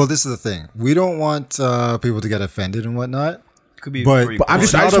 Well, this is the thing. We don't want people to get offended and whatnot. Could be, But I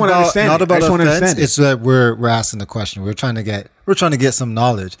just not want to about- understand. Not it. about I just want to offense. understand. It's that we're asking the question. We're trying to get some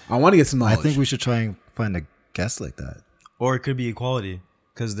knowledge. I want to get some knowledge. I think we should try and find a guest like that. or it could be equality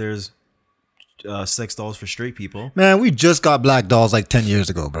because there's sex dolls for straight people. Man, we just got black dolls like 10 years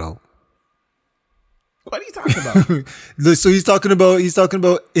ago, bro. What are you talking about? So he's talking about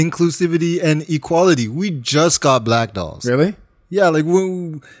inclusivity and equality. We just got black dolls. Really? Yeah, like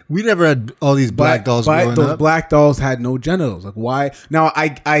we never had all these black dolls But growing those up. black dolls had no genitals. Like, why? Now I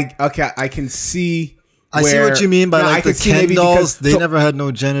can see. I see what you mean by No, I like the can see Ken maybe dolls. because- They never had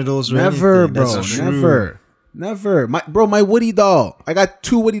no genitals or Never, anything. bro. That's true. Never. My Woody doll. I got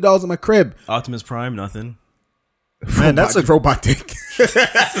 2 Woody dolls in my crib. Optimus Prime, nothing. Man, that's a robot dick.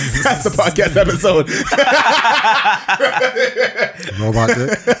 That's the podcast episode. robot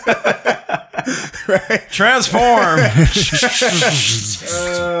dick. Transform.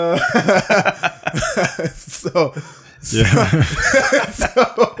 So Yeah.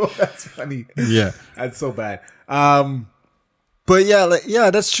 so that's funny. Yeah. That's so bad. But yeah,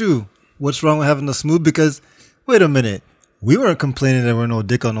 that's true. What's wrong with having the smooth? Because wait a minute, we weren't complaining there were no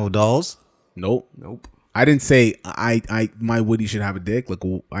dick on no dolls. Nope. I didn't say my Woody should have a dick. Like,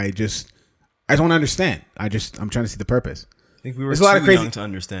 I just want to understand. I'm trying to see the purpose. I think we were There's too a lot of crazy- young to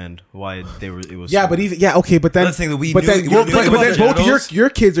understand why they were. It was Yeah, so- but even okay, but then That's the thing that we but knew- then, you well, knew but about then the both genitals. your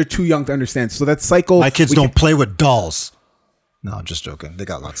kids are too young to understand. So that cycle. My kids don't play with dolls. No, I'm just joking. They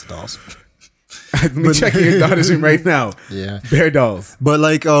got lots of dolls. Let me check your daughter's room right now. Yeah. Bear dolls. But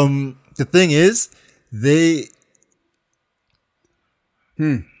like the thing is, they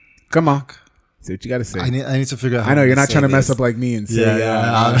Come on. See what you got to say. I need to figure out how I know you're to not say trying to mess this. up like me and say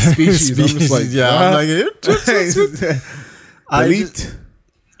Yeah. species. I'm just like, yeah, I'm like I delete. just-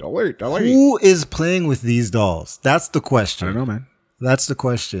 Delete. who is playing with these dolls? That's the question. I don't know, man. That's the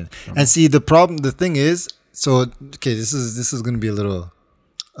question. And see, the thing is, so okay, this is gonna be a little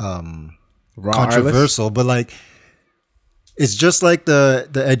Raw controversial, but like it's just like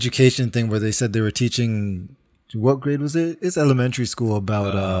the education thing where they said they were teaching, what grade was it? It's elementary school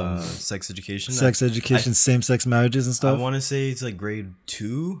about sex education. sex education, same sex marriages and I stuff. want to say it's like grade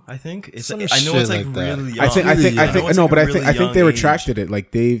 2. I think it's. Some I know shit it's like like that. really young. I think know it's no, like but a I really think young they age. retracted it.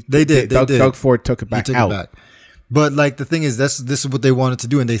 Like They did. Doug Ford took it back He took out. it back. But like the thing is, this is what they wanted to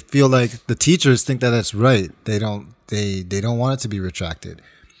do, and they feel like the teachers think that that's right. They don't want it to be retracted.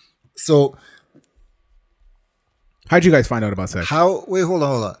 So How'd you guys find out about sex? wait, hold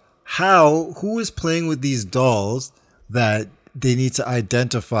on. Who is playing with these dolls that they need to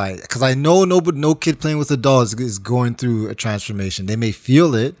identify? Because I know no kid playing with a doll is going through a transformation. They may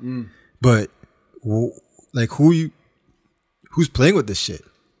feel it, but like who's playing with this shit?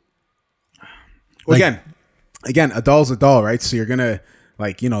 Well, like- again, a doll's a doll, right? So you're gonna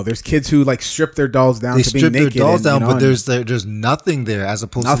there's kids who like strip their dolls down They to being strip their naked. dolls down, but and there's nothing there, as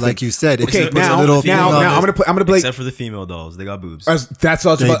opposed nothing. to like you said. Okay, it's now a little thing on I'm it. gonna play. Except for the female dolls, they got boobs. That's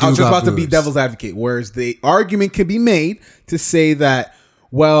what They I was do just about got to be boobs. devil's advocate. Whereas the argument can be made to say that,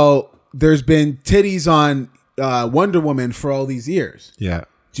 well, there's been titties on Wonder Woman for all these years. Yeah,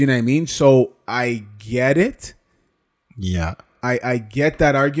 Do you know what I mean? So I get it. yeah. I get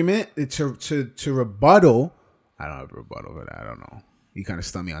that argument. To rebuttal. I don't have a rebuttal for that. I don't know. You kind of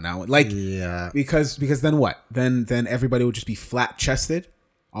stunned me on that one. Like, Yeah. because then what? Then everybody would just be flat chested,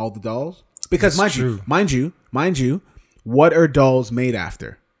 all the dolls. Because That's mind you, what are dolls made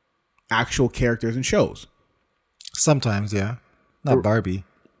after? Actual characters and shows. Sometimes, yeah. Not Barbie.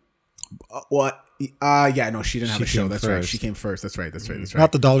 What? Yeah, no, she didn't have She a show. came That's right. first. She came first. That's right.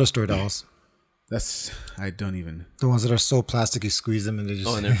 Not the dollar store dolls. I don't even. The ones that are so plastic, you squeeze them and they just.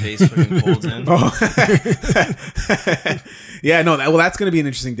 Oh, and their face fucking folds in. Yeah, no. That's gonna be an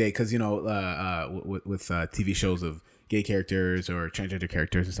interesting day because with TV shows of gay characters or transgender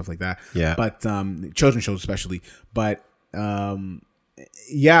characters and stuff like that. Yeah. But children's shows especially. But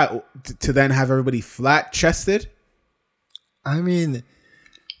yeah, to then have everybody flat chested. I mean,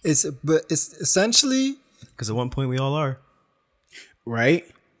 it's essentially. Because at one point we all are. Right.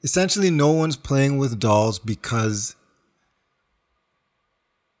 Essentially, no one's playing with dolls because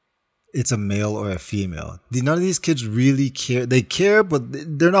it's a male or a female. None of these kids really care. They care, but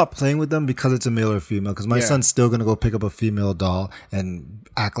they're not playing with them because it's a male or female. Because my son's still going to go pick up a female doll and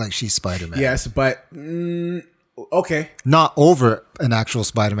act like she's Spider-Man. Yes, but okay. Not over an actual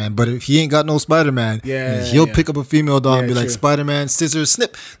Spider-Man, but if he ain't got no Spider-Man, he'll pick up a female doll and be like, Spider-Man, scissors,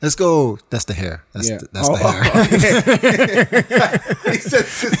 snip, let's go. That's the hair. That's the hair. He said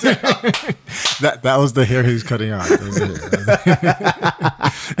scissors. That was the hair he was cutting off.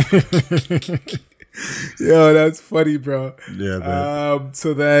 Yo, that's funny, bro. Yeah, man.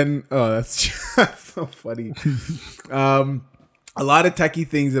 So then, that's so funny. A lot of techie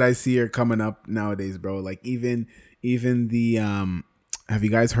things that I see are coming up nowadays, bro. Like even the have you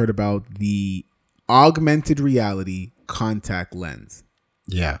guys heard about the augmented reality contact lens?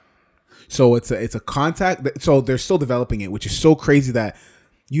 Yeah. So it's a contact. So they're still developing it, which is so crazy that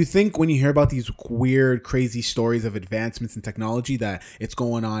you think when you hear about these weird, crazy stories of advancements in technology that it's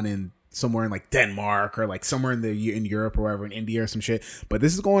going on in somewhere in like Denmark or like somewhere in Europe or wherever, in India or some shit. But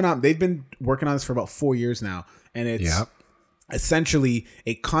this is going on. They've been working on this for about 4 years now, and it's essentially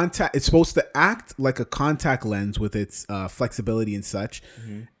a contact. It's supposed to act like a contact lens with its flexibility and such,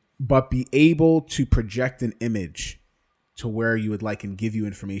 but be able to project an image to where you would like and give you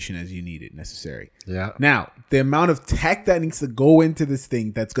information as you need it necessary. Yeah. Now, the amount of tech that needs to go into this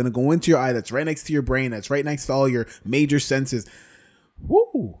thing, that's going to go into your eye, that's right next to your brain, that's right next to all your major senses.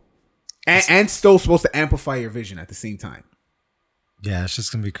 Woo. And still supposed to amplify your vision at the same time. Yeah, it's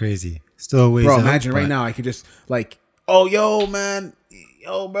just going to be crazy. Still ways Bro, out, imagine right now I could just like, oh, yo, man.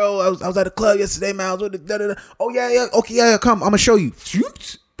 Yo, bro, I was at a club yesterday, man. I was with the, oh, yeah. Okay, yeah, come. I'm going to show you.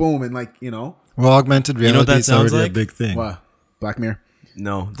 Boom. And like, Well, augmented reality is already a big thing. What? Black Mirror?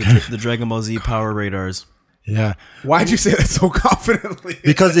 No, the Dragon Ball Z power radars. Yeah. Why'd you say that so confidently?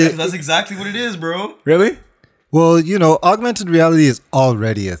 Because that's exactly what it is, bro. Really? Well, augmented reality is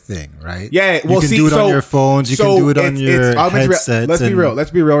already a thing, right? Yeah. Well, you can do it on your phones. You can do it on your headsets. Let's be real.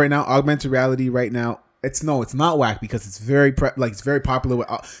 Let's be real right now. Augmented reality right now. It's not whack because it's very it's very popular with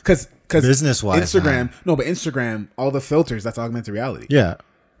because business-wise, Instagram. man. No, but Instagram, all the filters, that's augmented reality. Yeah.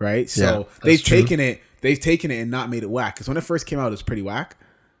 Right. So they've taken it and not made it whack. Because when it first came out, it was pretty whack.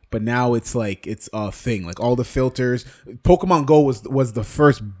 But now it's like it's a thing. Like all the filters. Pokemon Go was the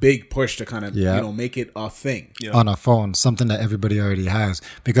first big push to kind of make it a thing on a phone, something that everybody already has.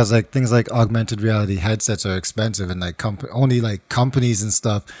 Because like things like augmented reality headsets are expensive, and like only like companies and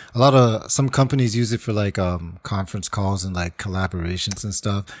stuff. Some companies use it for like conference calls and like collaborations and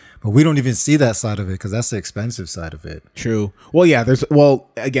stuff. But we don't even see that side of it because that's the expensive side of it. True. Well, yeah.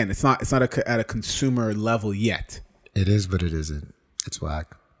 Again, it's not at a consumer level yet. It is, but it isn't. It's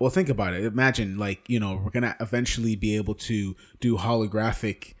whack. Well, think about it. Imagine, like, we're going to eventually be able to do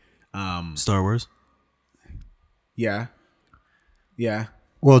holographic... Star Wars? Yeah. Yeah.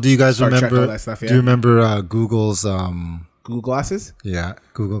 Well, do you guys Star Trek, remember... all that stuff, yeah. Do you remember Google's... Google Glasses? Yeah,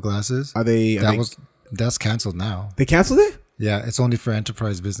 Google Glasses. That's canceled now. They canceled it? Yeah, it's only for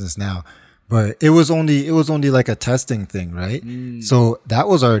enterprise business now. But it was only like a testing thing, right? So that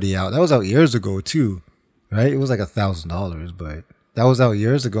was already out. That was out years ago, too. Right? It was like $1,000, but... That was out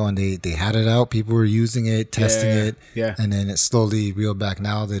years ago, and they had it out. People were using it, testing it, and then it slowly reeled back.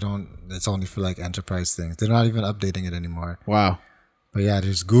 Now they don't. It's only for like enterprise things. They're not even updating it anymore. Wow. But yeah,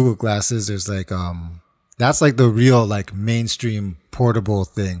 there's Google Glasses. There's like that's like the real like mainstream portable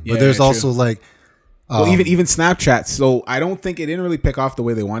thing. But there's also like. Well, even Snapchat. So I don't think it didn't really pick off the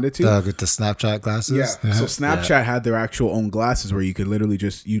way they wanted to. With the Snapchat glasses. Yeah. So Snapchat had their actual own glasses where you could literally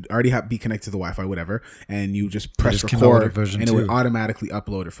you'd already be connected to the Wi-Fi, whatever, and you just press record, and it would automatically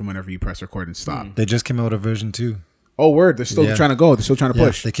upload it from whenever you press record and stop. They just came out with a version 2. Oh, word! They're still trying to go. They're still trying to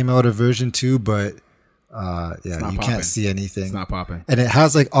push. They came out with a version 2, but you can't see anything. It's not popping. And it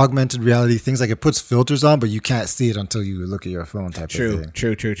has like augmented reality things, like it puts filters on, but you can't see it until you look at your phone type of thing.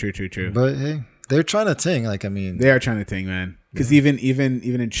 True. But hey. They're trying to ting, like, I mean... They are trying to ting, man. Because even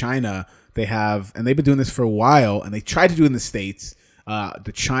in China, they have... And they've been doing this for a while, and they tried to do it in the States. Was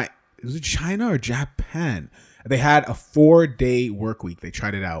it China or Japan? They had a 4-day work week. They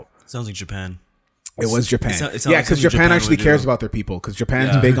tried it out. Sounds like Japan. It was Japan. It sounds Yeah, like because something Japan Japan actually would cares do. about their people. Because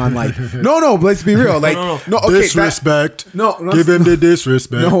Japan's big on like, no, but let's be real. Like, no, okay, Disrespect. no, Give him the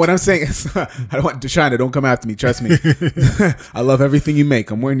disrespect. No, what I'm saying is, I don't want China. Don't come after me. Trust me. I love everything you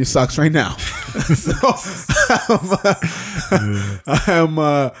make. I'm wearing your socks right now.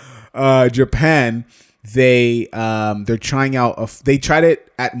 Japan. They're trying out. They tried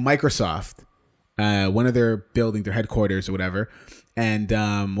it at Microsoft, one of their building, their headquarters or whatever, and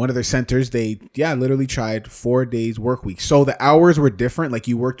one of their centers. They literally tried 4 days work week. So the hours were different. Like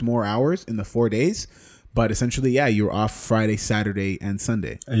you worked more hours in the 4 days, but essentially, you were off Friday, Saturday, and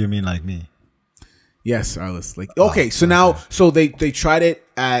Sunday. You mean like me? Yes, Arliss. Like okay, so they tried it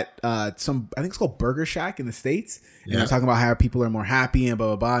at some, I think it's called Burger Shack in the States. And they're talking about how people are more happy and blah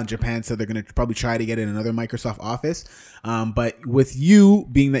blah blah. And Japan said they're gonna probably try to get it in another Microsoft office. But with you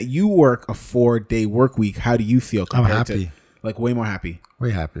being that you work a 4-day work week, how do you feel compared happy. to like way more happy? Way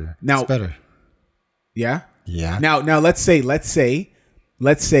happier. Now- It's better. Yeah? Yeah. Now let's say it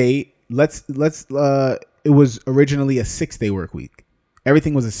was originally a 6-day work week.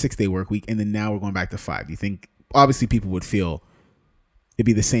 Everything was a 6-day work week, and then now we're going back to 5. You think obviously people would feel it'd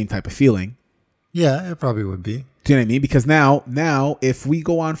be the same type of feeling. Yeah, it probably would be. Do you know what I mean? Because now if we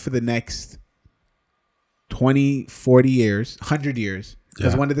go on for the next 20, 40 years, 100 years,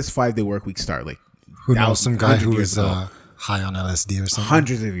 because when did this 5-day work week start? Like Who knows? Some guy 100 who years was ago. high on LSD or something.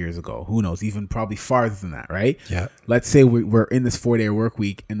 Hundreds of years ago. Who knows? Even probably farther than that, right? Yeah. Let's say we're in this 4-day work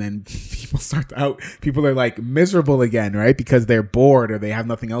week, and then people are like miserable again, right? Because they're bored or they have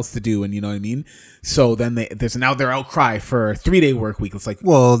nothing else to do, and you know what I mean? So then there's now their outcry for a 3-day work week. It's like,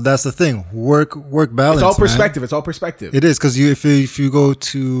 Well, that's the thing. Work balance. it's all man. perspective. It's all perspective. It is because if you go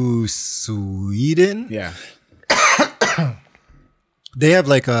to Sweden, Yeah. they have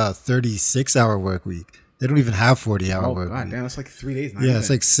like a 36-hour work week. They don't even have 40-hour Oh, work God week. damn. That's like 3 days. Yeah, it's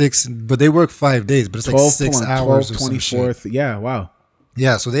like 6, but they work 5 days, but it's like 6 hours or some shit. 24th. Yeah, wow.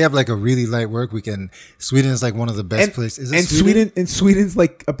 Yeah, so they have like a really light work week, and Sweden is like one of the best places. Is it And Sweden's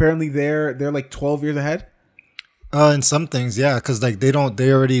like apparently they're like 12 years ahead. In some things, yeah, because like they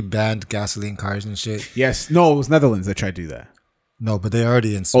already banned gasoline cars and shit. Yes. No, it was Netherlands that tried to do that. No, but they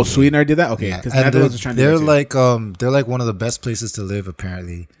already in Oh, Sweden. Sweden already did that? Okay. Yeah, Because and Netherlands was trying to do that too. they're like one of the best places to live.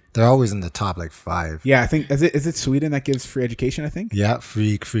 Apparently, they're always in the top like 5. Yeah, I think is it Sweden that gives free education? I think Yeah,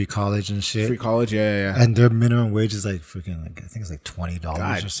 free college and shit. free college. Yeah. And their minimum wage is like freaking like I think it's like $20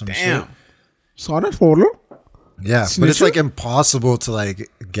 God or some damn. shit. So that's total. Yeah, but it's Snitcher? like impossible to like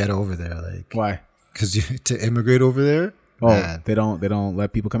get over there, like Why? because to immigrate over there. Oh, Man, they don't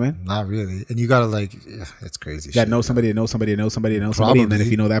let people come in. not really, and you gotta like it's crazy. You got shit. to know somebody to know somebody to know somebody to know somebody, and then Probably.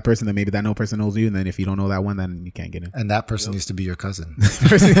 if you know that person, then maybe that no person knows you, and then if you don't know that one, then you can't get in. And that person needs to be your cousin. But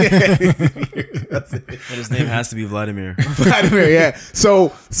his name has to be Vladimir. Vladimir, yeah.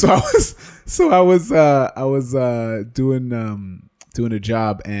 So I was doing a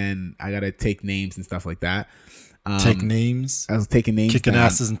job, and I gotta take names and stuff like that. Take names, I was taking names, kicking down,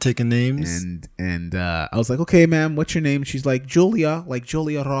 asses, and taking names. and I was like, okay, ma'am, what's your name? She's like, Julia, like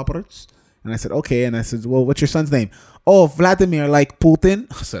Julia Roberts. And I said, okay. And I said, well, what's your son's name? Oh, Vladimir, like Putin.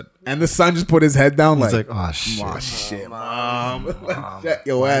 I said, and the son just put his head down, He's like, like, oh shit, oh shit, mom, shut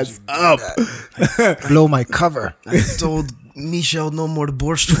your ass up. blow my cover. I told Michelle no more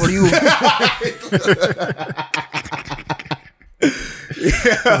borscht for you.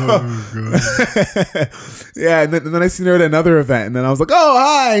 Yeah, and then I seen her at another event, and then I was like, "Oh,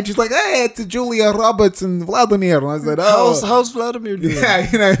 hi!" And she's like, "Hey, it's Julia Roberts and Vladimir." And I said, "Oh, How's Vladimir doing? yeah,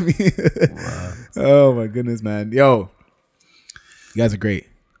 you know what I mean." Wow. Oh my goodness, man! Yo, you guys are great.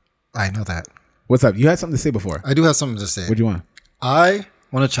 I know that. What's up? You had something to say before. I do have something to say. What'd you want? I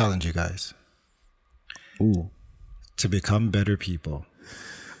want to challenge you guys Ooh, to become better people.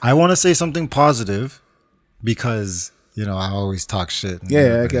 I want to say something positive because you know I always talk shit. Yeah,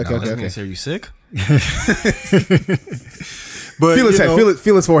 everybody okay. knows. I was gonna say, are you sick? But feel his you head. know-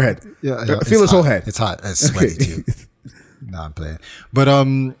 feel his forehead. Yeah, Feel it's his hot. whole head. It's hot. It's sweaty too. No, I'm playing. But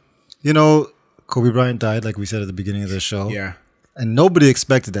you know, Kobe Bryant died, like we said at the beginning of the show. Yeah. And nobody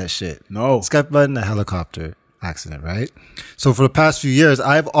expected that shit. No. This guy died in a helicopter accident, right? So for the past few years,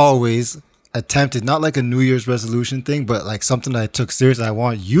 I've always attempted, not like a New Year's resolution thing, but like something that I took seriously. I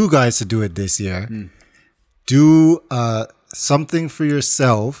want you guys to do it this year. Do something for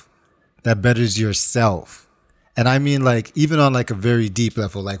yourself that betters yourself. And I mean, like, even on like a very deep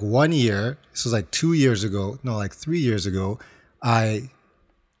level, like 1 year, this was like 2 years ago, no, like 3 years ago, I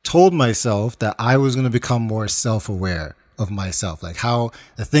told myself that I was going to become more self-aware of myself, like how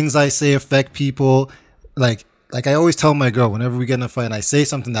the things I say affect people. Like I always tell my girl, whenever we get in a fight and I say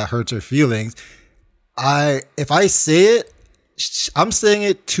something that hurts her feelings, if I say it, I'm saying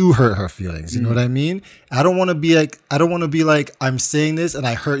it to hurt her feelings. You know what I mean? I don't want to be like, I'm saying this and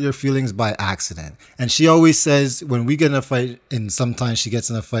I hurt your feelings by accident. And she always says when we get in a fight, and sometimes she gets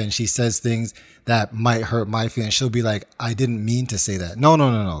in a fight and she says things that might hurt my feelings, she'll be like, I didn't mean to say that.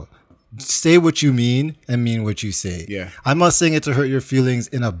 No. Say what you mean and mean what you say. Yeah. I'm not saying it to hurt your feelings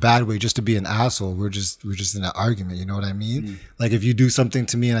in a bad way, just to be an asshole. We're just in an argument. You know what I mean? Like if you do something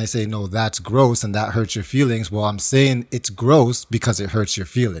to me and I say, no, that's gross and that hurts your feelings. Well, I'm saying it's gross because it hurts your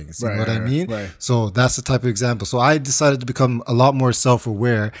feelings. You know what I mean? Right. So that's the type of example. So I decided to become a lot more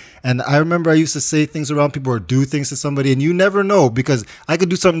self-aware. And I remember I used to say things around people or do things to somebody, and you never know, because I could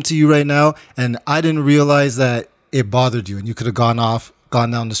do something to you right now and I didn't realize that it bothered you, and you could have gone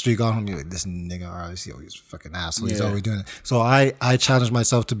down the street, gone home, you're like, this nigga, he's a fucking asshole. He's always doing it. So I challenged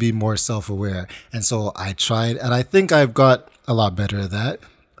myself to be more self-aware. And so I tried, and I think I've got a lot better at that.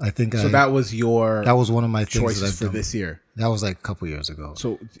 That was one of my things choices for this year. That was like a couple years ago.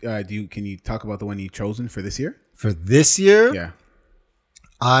 So can you talk about the one you've chosen for this year? For this year? Yeah.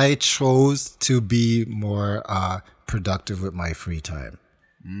 I chose to be more productive with my free time.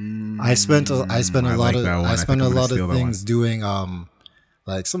 I spent a lot of things doing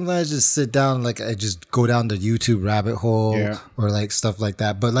like sometimes I just sit down, like I just go down the YouTube rabbit hole or like stuff like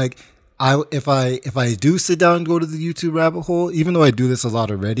that. But like if I do sit down and go to the YouTube rabbit hole, even though I do this a lot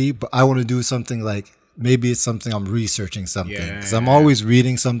already, but I want to do something like maybe it's something I'm researching something, because I'm always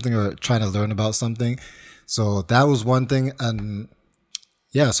reading something or trying to learn about something. So that was one thing. And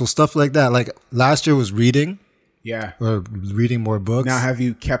yeah, so stuff like that. Like last year was reading. Yeah. Or reading more books. Now, have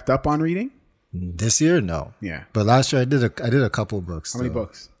you kept up on reading? This year, no. Yeah. But last year I did a couple of books. How many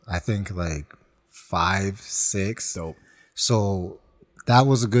books? I think like 5, 6. Dope. So that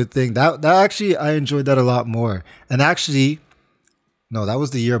was a good thing. That actually, I enjoyed that a lot more. And actually, no, that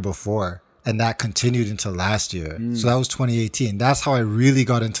was the year before. And that continued into last year. So that was 2018. That's how I really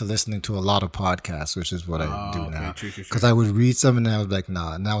got into listening to a lot of podcasts, which is what I do now. Because I would read some and I was like,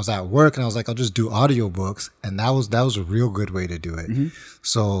 nah. And I was at work and I was like, I'll just do audiobooks. And that was a real good way to do it.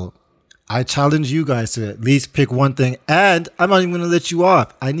 So I challenge you guys to at least pick one thing. And I'm not even going to let you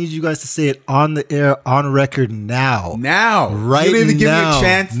off. I need you guys to say it on the air, on record now. Right you didn't even give me now. a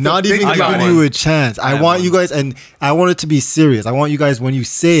chance. Not even giving you a chance. I want you guys, and I want it to be serious. I want you guys, when you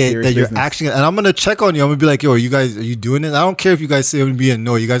say it, that you're actually, and I'm going to check on you. I'm going to be like, yo, you guys, are you doing it? I don't care if you guys say it and be a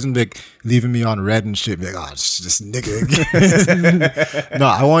no. You guys going to be like leaving me on red and shit. Be like, oh, it's this nigga again. No,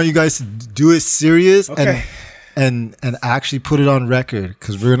 I want you guys to do it serious and actually put it on record,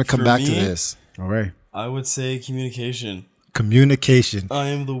 because we're going to come back to this. All right. I would say communication. I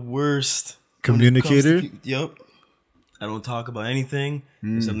am the worst communicator. Yep. I don't talk about anything.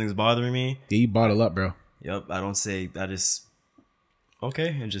 If something's bothering me. Yeah, you bottle up, bro. Yep. I don't say, I just, okay,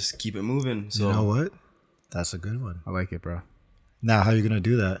 and just keep it moving. So you know what? That's a good one. I like it, bro. Now, how are you going to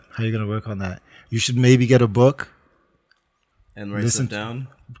do that? How are you going to work on that? You should maybe get a book. And write stuff down.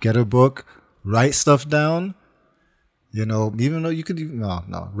 Get a book. Write stuff down. You know, even though you could,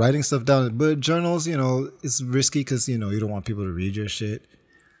 writing stuff down, but journals, you know, it's risky because, you know, you don't want people to read your shit.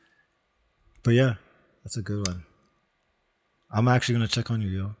 But yeah, that's a good one. I'm actually going to check on you,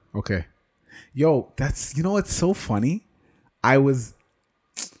 yo. Okay. Yo, it's so funny. I was,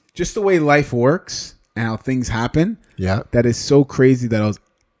 just the way life works and how things happen. Yeah. That is so crazy that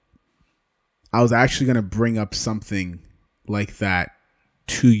I was actually going to bring up something like that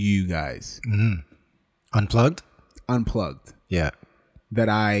to you guys. Unplugged. Yeah. That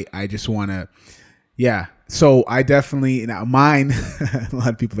I just want to, yeah. So I definitely, now mine, a lot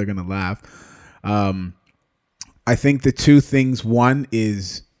of people are going to laugh. I think the two things, one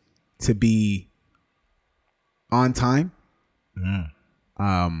is to be on time.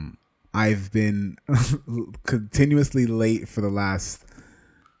 I've been continuously late for the last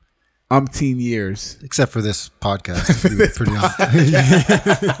umpteen years. Except for this podcast.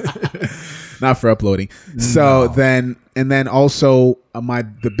 Not for uploading. So then also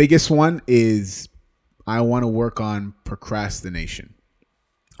the biggest one is I want to work on procrastination.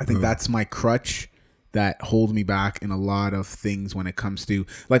 I think that's my crutch that holds me back in a lot of things when it comes to,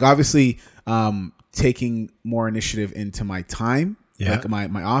 like, obviously taking more initiative into my time, like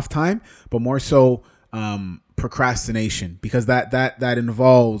my off time, but more so procrastination, because that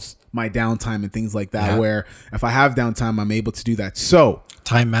involves my downtime and things like that, where if I have downtime, I'm able to do that. So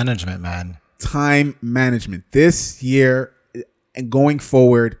time management, man. Time management this year and going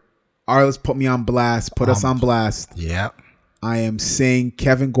forward. Arliss put me on blast, put us on blast. Yeah. I am saying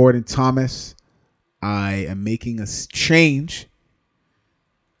Kevin Gordon Thomas, I am making a change.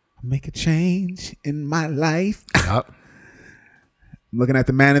 Make a change in my life. Yep. I'm looking at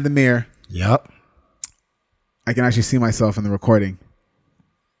the man in the mirror. Yep. I can actually see myself in the recording.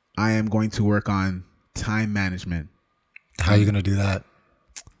 I am going to work on time management. How are you going to do that?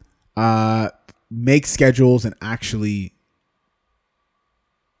 Make schedules and actually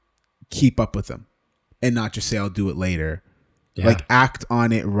keep up with them and not just say I'll do it later. Yeah. Like act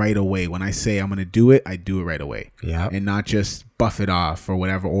on it right away. When I say I'm going to do it, I do it right away. Yeah. And not just buff it off or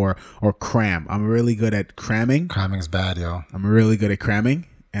whatever or cram. I'm really good at cramming. Cramming's bad, yo. I'm really good at cramming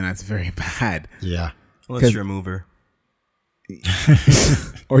and that's very bad. Yeah. Unless you're a mover.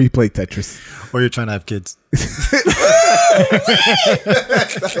 Or you play Tetris. Or you're trying to have kids. That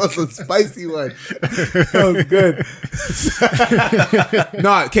was a spicy one. That was good.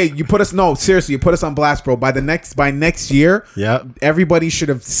 No, okay, seriously, you put us on blast, bro. By next year, yeah, everybody should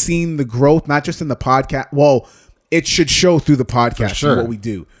have seen the growth, not just in the podcast. Well, it should show through the podcast sure. what we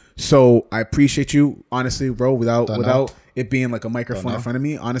do. So I appreciate you, honestly, bro, without it being like a microphone in front of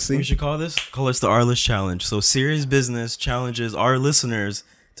me, honestly. We should call this the Arliss Challenge. So Serious Business challenges our listeners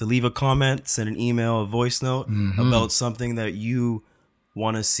to leave a comment, send an email, a voice note about something that you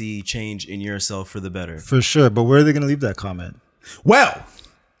want to see change in yourself for the better. For sure. But where are they going to leave that comment? Well,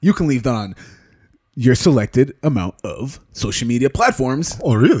 you can leave that on your selected amount of social media platforms.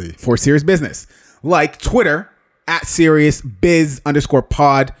 Oh, really? For Serious Business. Like Twitter,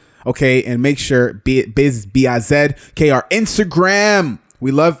 @SeriousBiz_pod. Okay, and make sure Biz B-I-Z. Okay, our Instagram. We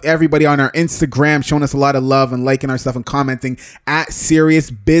love everybody on our Instagram showing us a lot of love and liking our stuff and commenting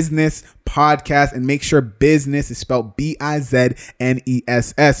 @Serious Business Podcast. And make sure business is spelled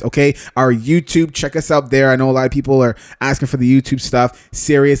BIZNESS. Okay, our YouTube, check us out there. I know a lot of people are asking for the YouTube stuff.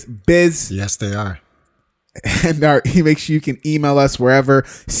 Serious Biz. Yes, they are. And make sure you can email us wherever.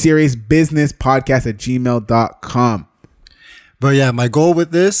 SeriousBusinessPodcast@gmail.com. But yeah, my goal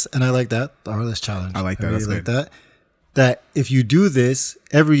with this, and I like that, the Arliss Challenge. I like that. I really That's like good. that if you do this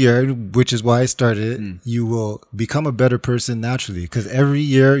every year, which is why I started it, you will become a better person naturally. Because every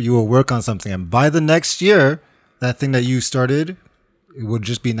year you will work on something. And by the next year, that thing that you started, it will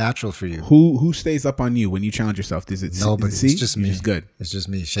just be natural for you. Who stays up on you when you challenge yourself? Does it Nobody. see? It's just me. It's good. It's just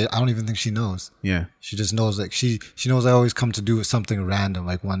me. I don't even think she knows. Yeah. She just knows, like, she knows I always come to do something random.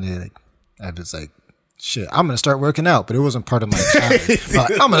 Like one day, like, I was like, shit, I'm going to start working out. But it wasn't part of my challenge.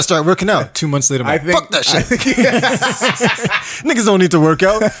 I'm going to start working out. 2 months later, I'm like, fuck that shit. Niggas don't need to work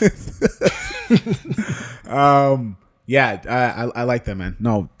out. Yeah, I like that, man.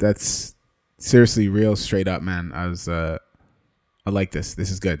 No, that's seriously real straight up, man. I like this.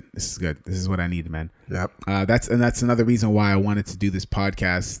 This is good. This is good. This is what I need, man. Yep. That's another reason why I wanted to do this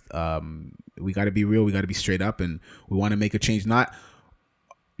podcast. We got to be real. We got to be straight up, and we want to make a change, not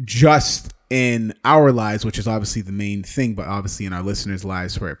just in our lives, which is obviously the main thing, but obviously in our listeners'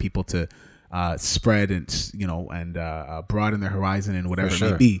 lives, for people to spread and broaden their horizon and whatever it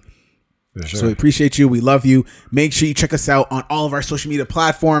may be. Sure. So we appreciate you. We love you. Make sure you check us out on all of our social media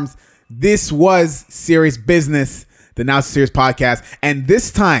platforms. This was Serious Business, the Now Serious Podcast. And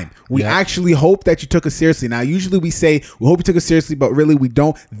this time, we actually hope that you took us seriously. Now, usually we say, we hope you took us seriously, but really we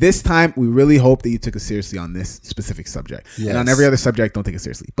don't. This time, we really hope that you took us seriously on this specific subject. Yes. And on every other subject, don't take it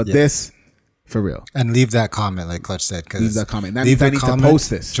seriously. But this, for real. And leave that comment, like Clutch said. Leave that comment. That means I need to post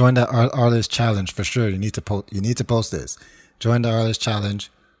this. Join the Arliss Challenge for sure. You need to post this. Join the Arliss Challenge.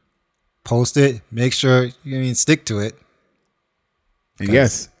 Post it. Make sure, stick to it. And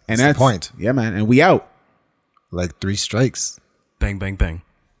yes. And that's the point. Yeah, man. And we out. Like 3 strikes. Bang, bang, bang.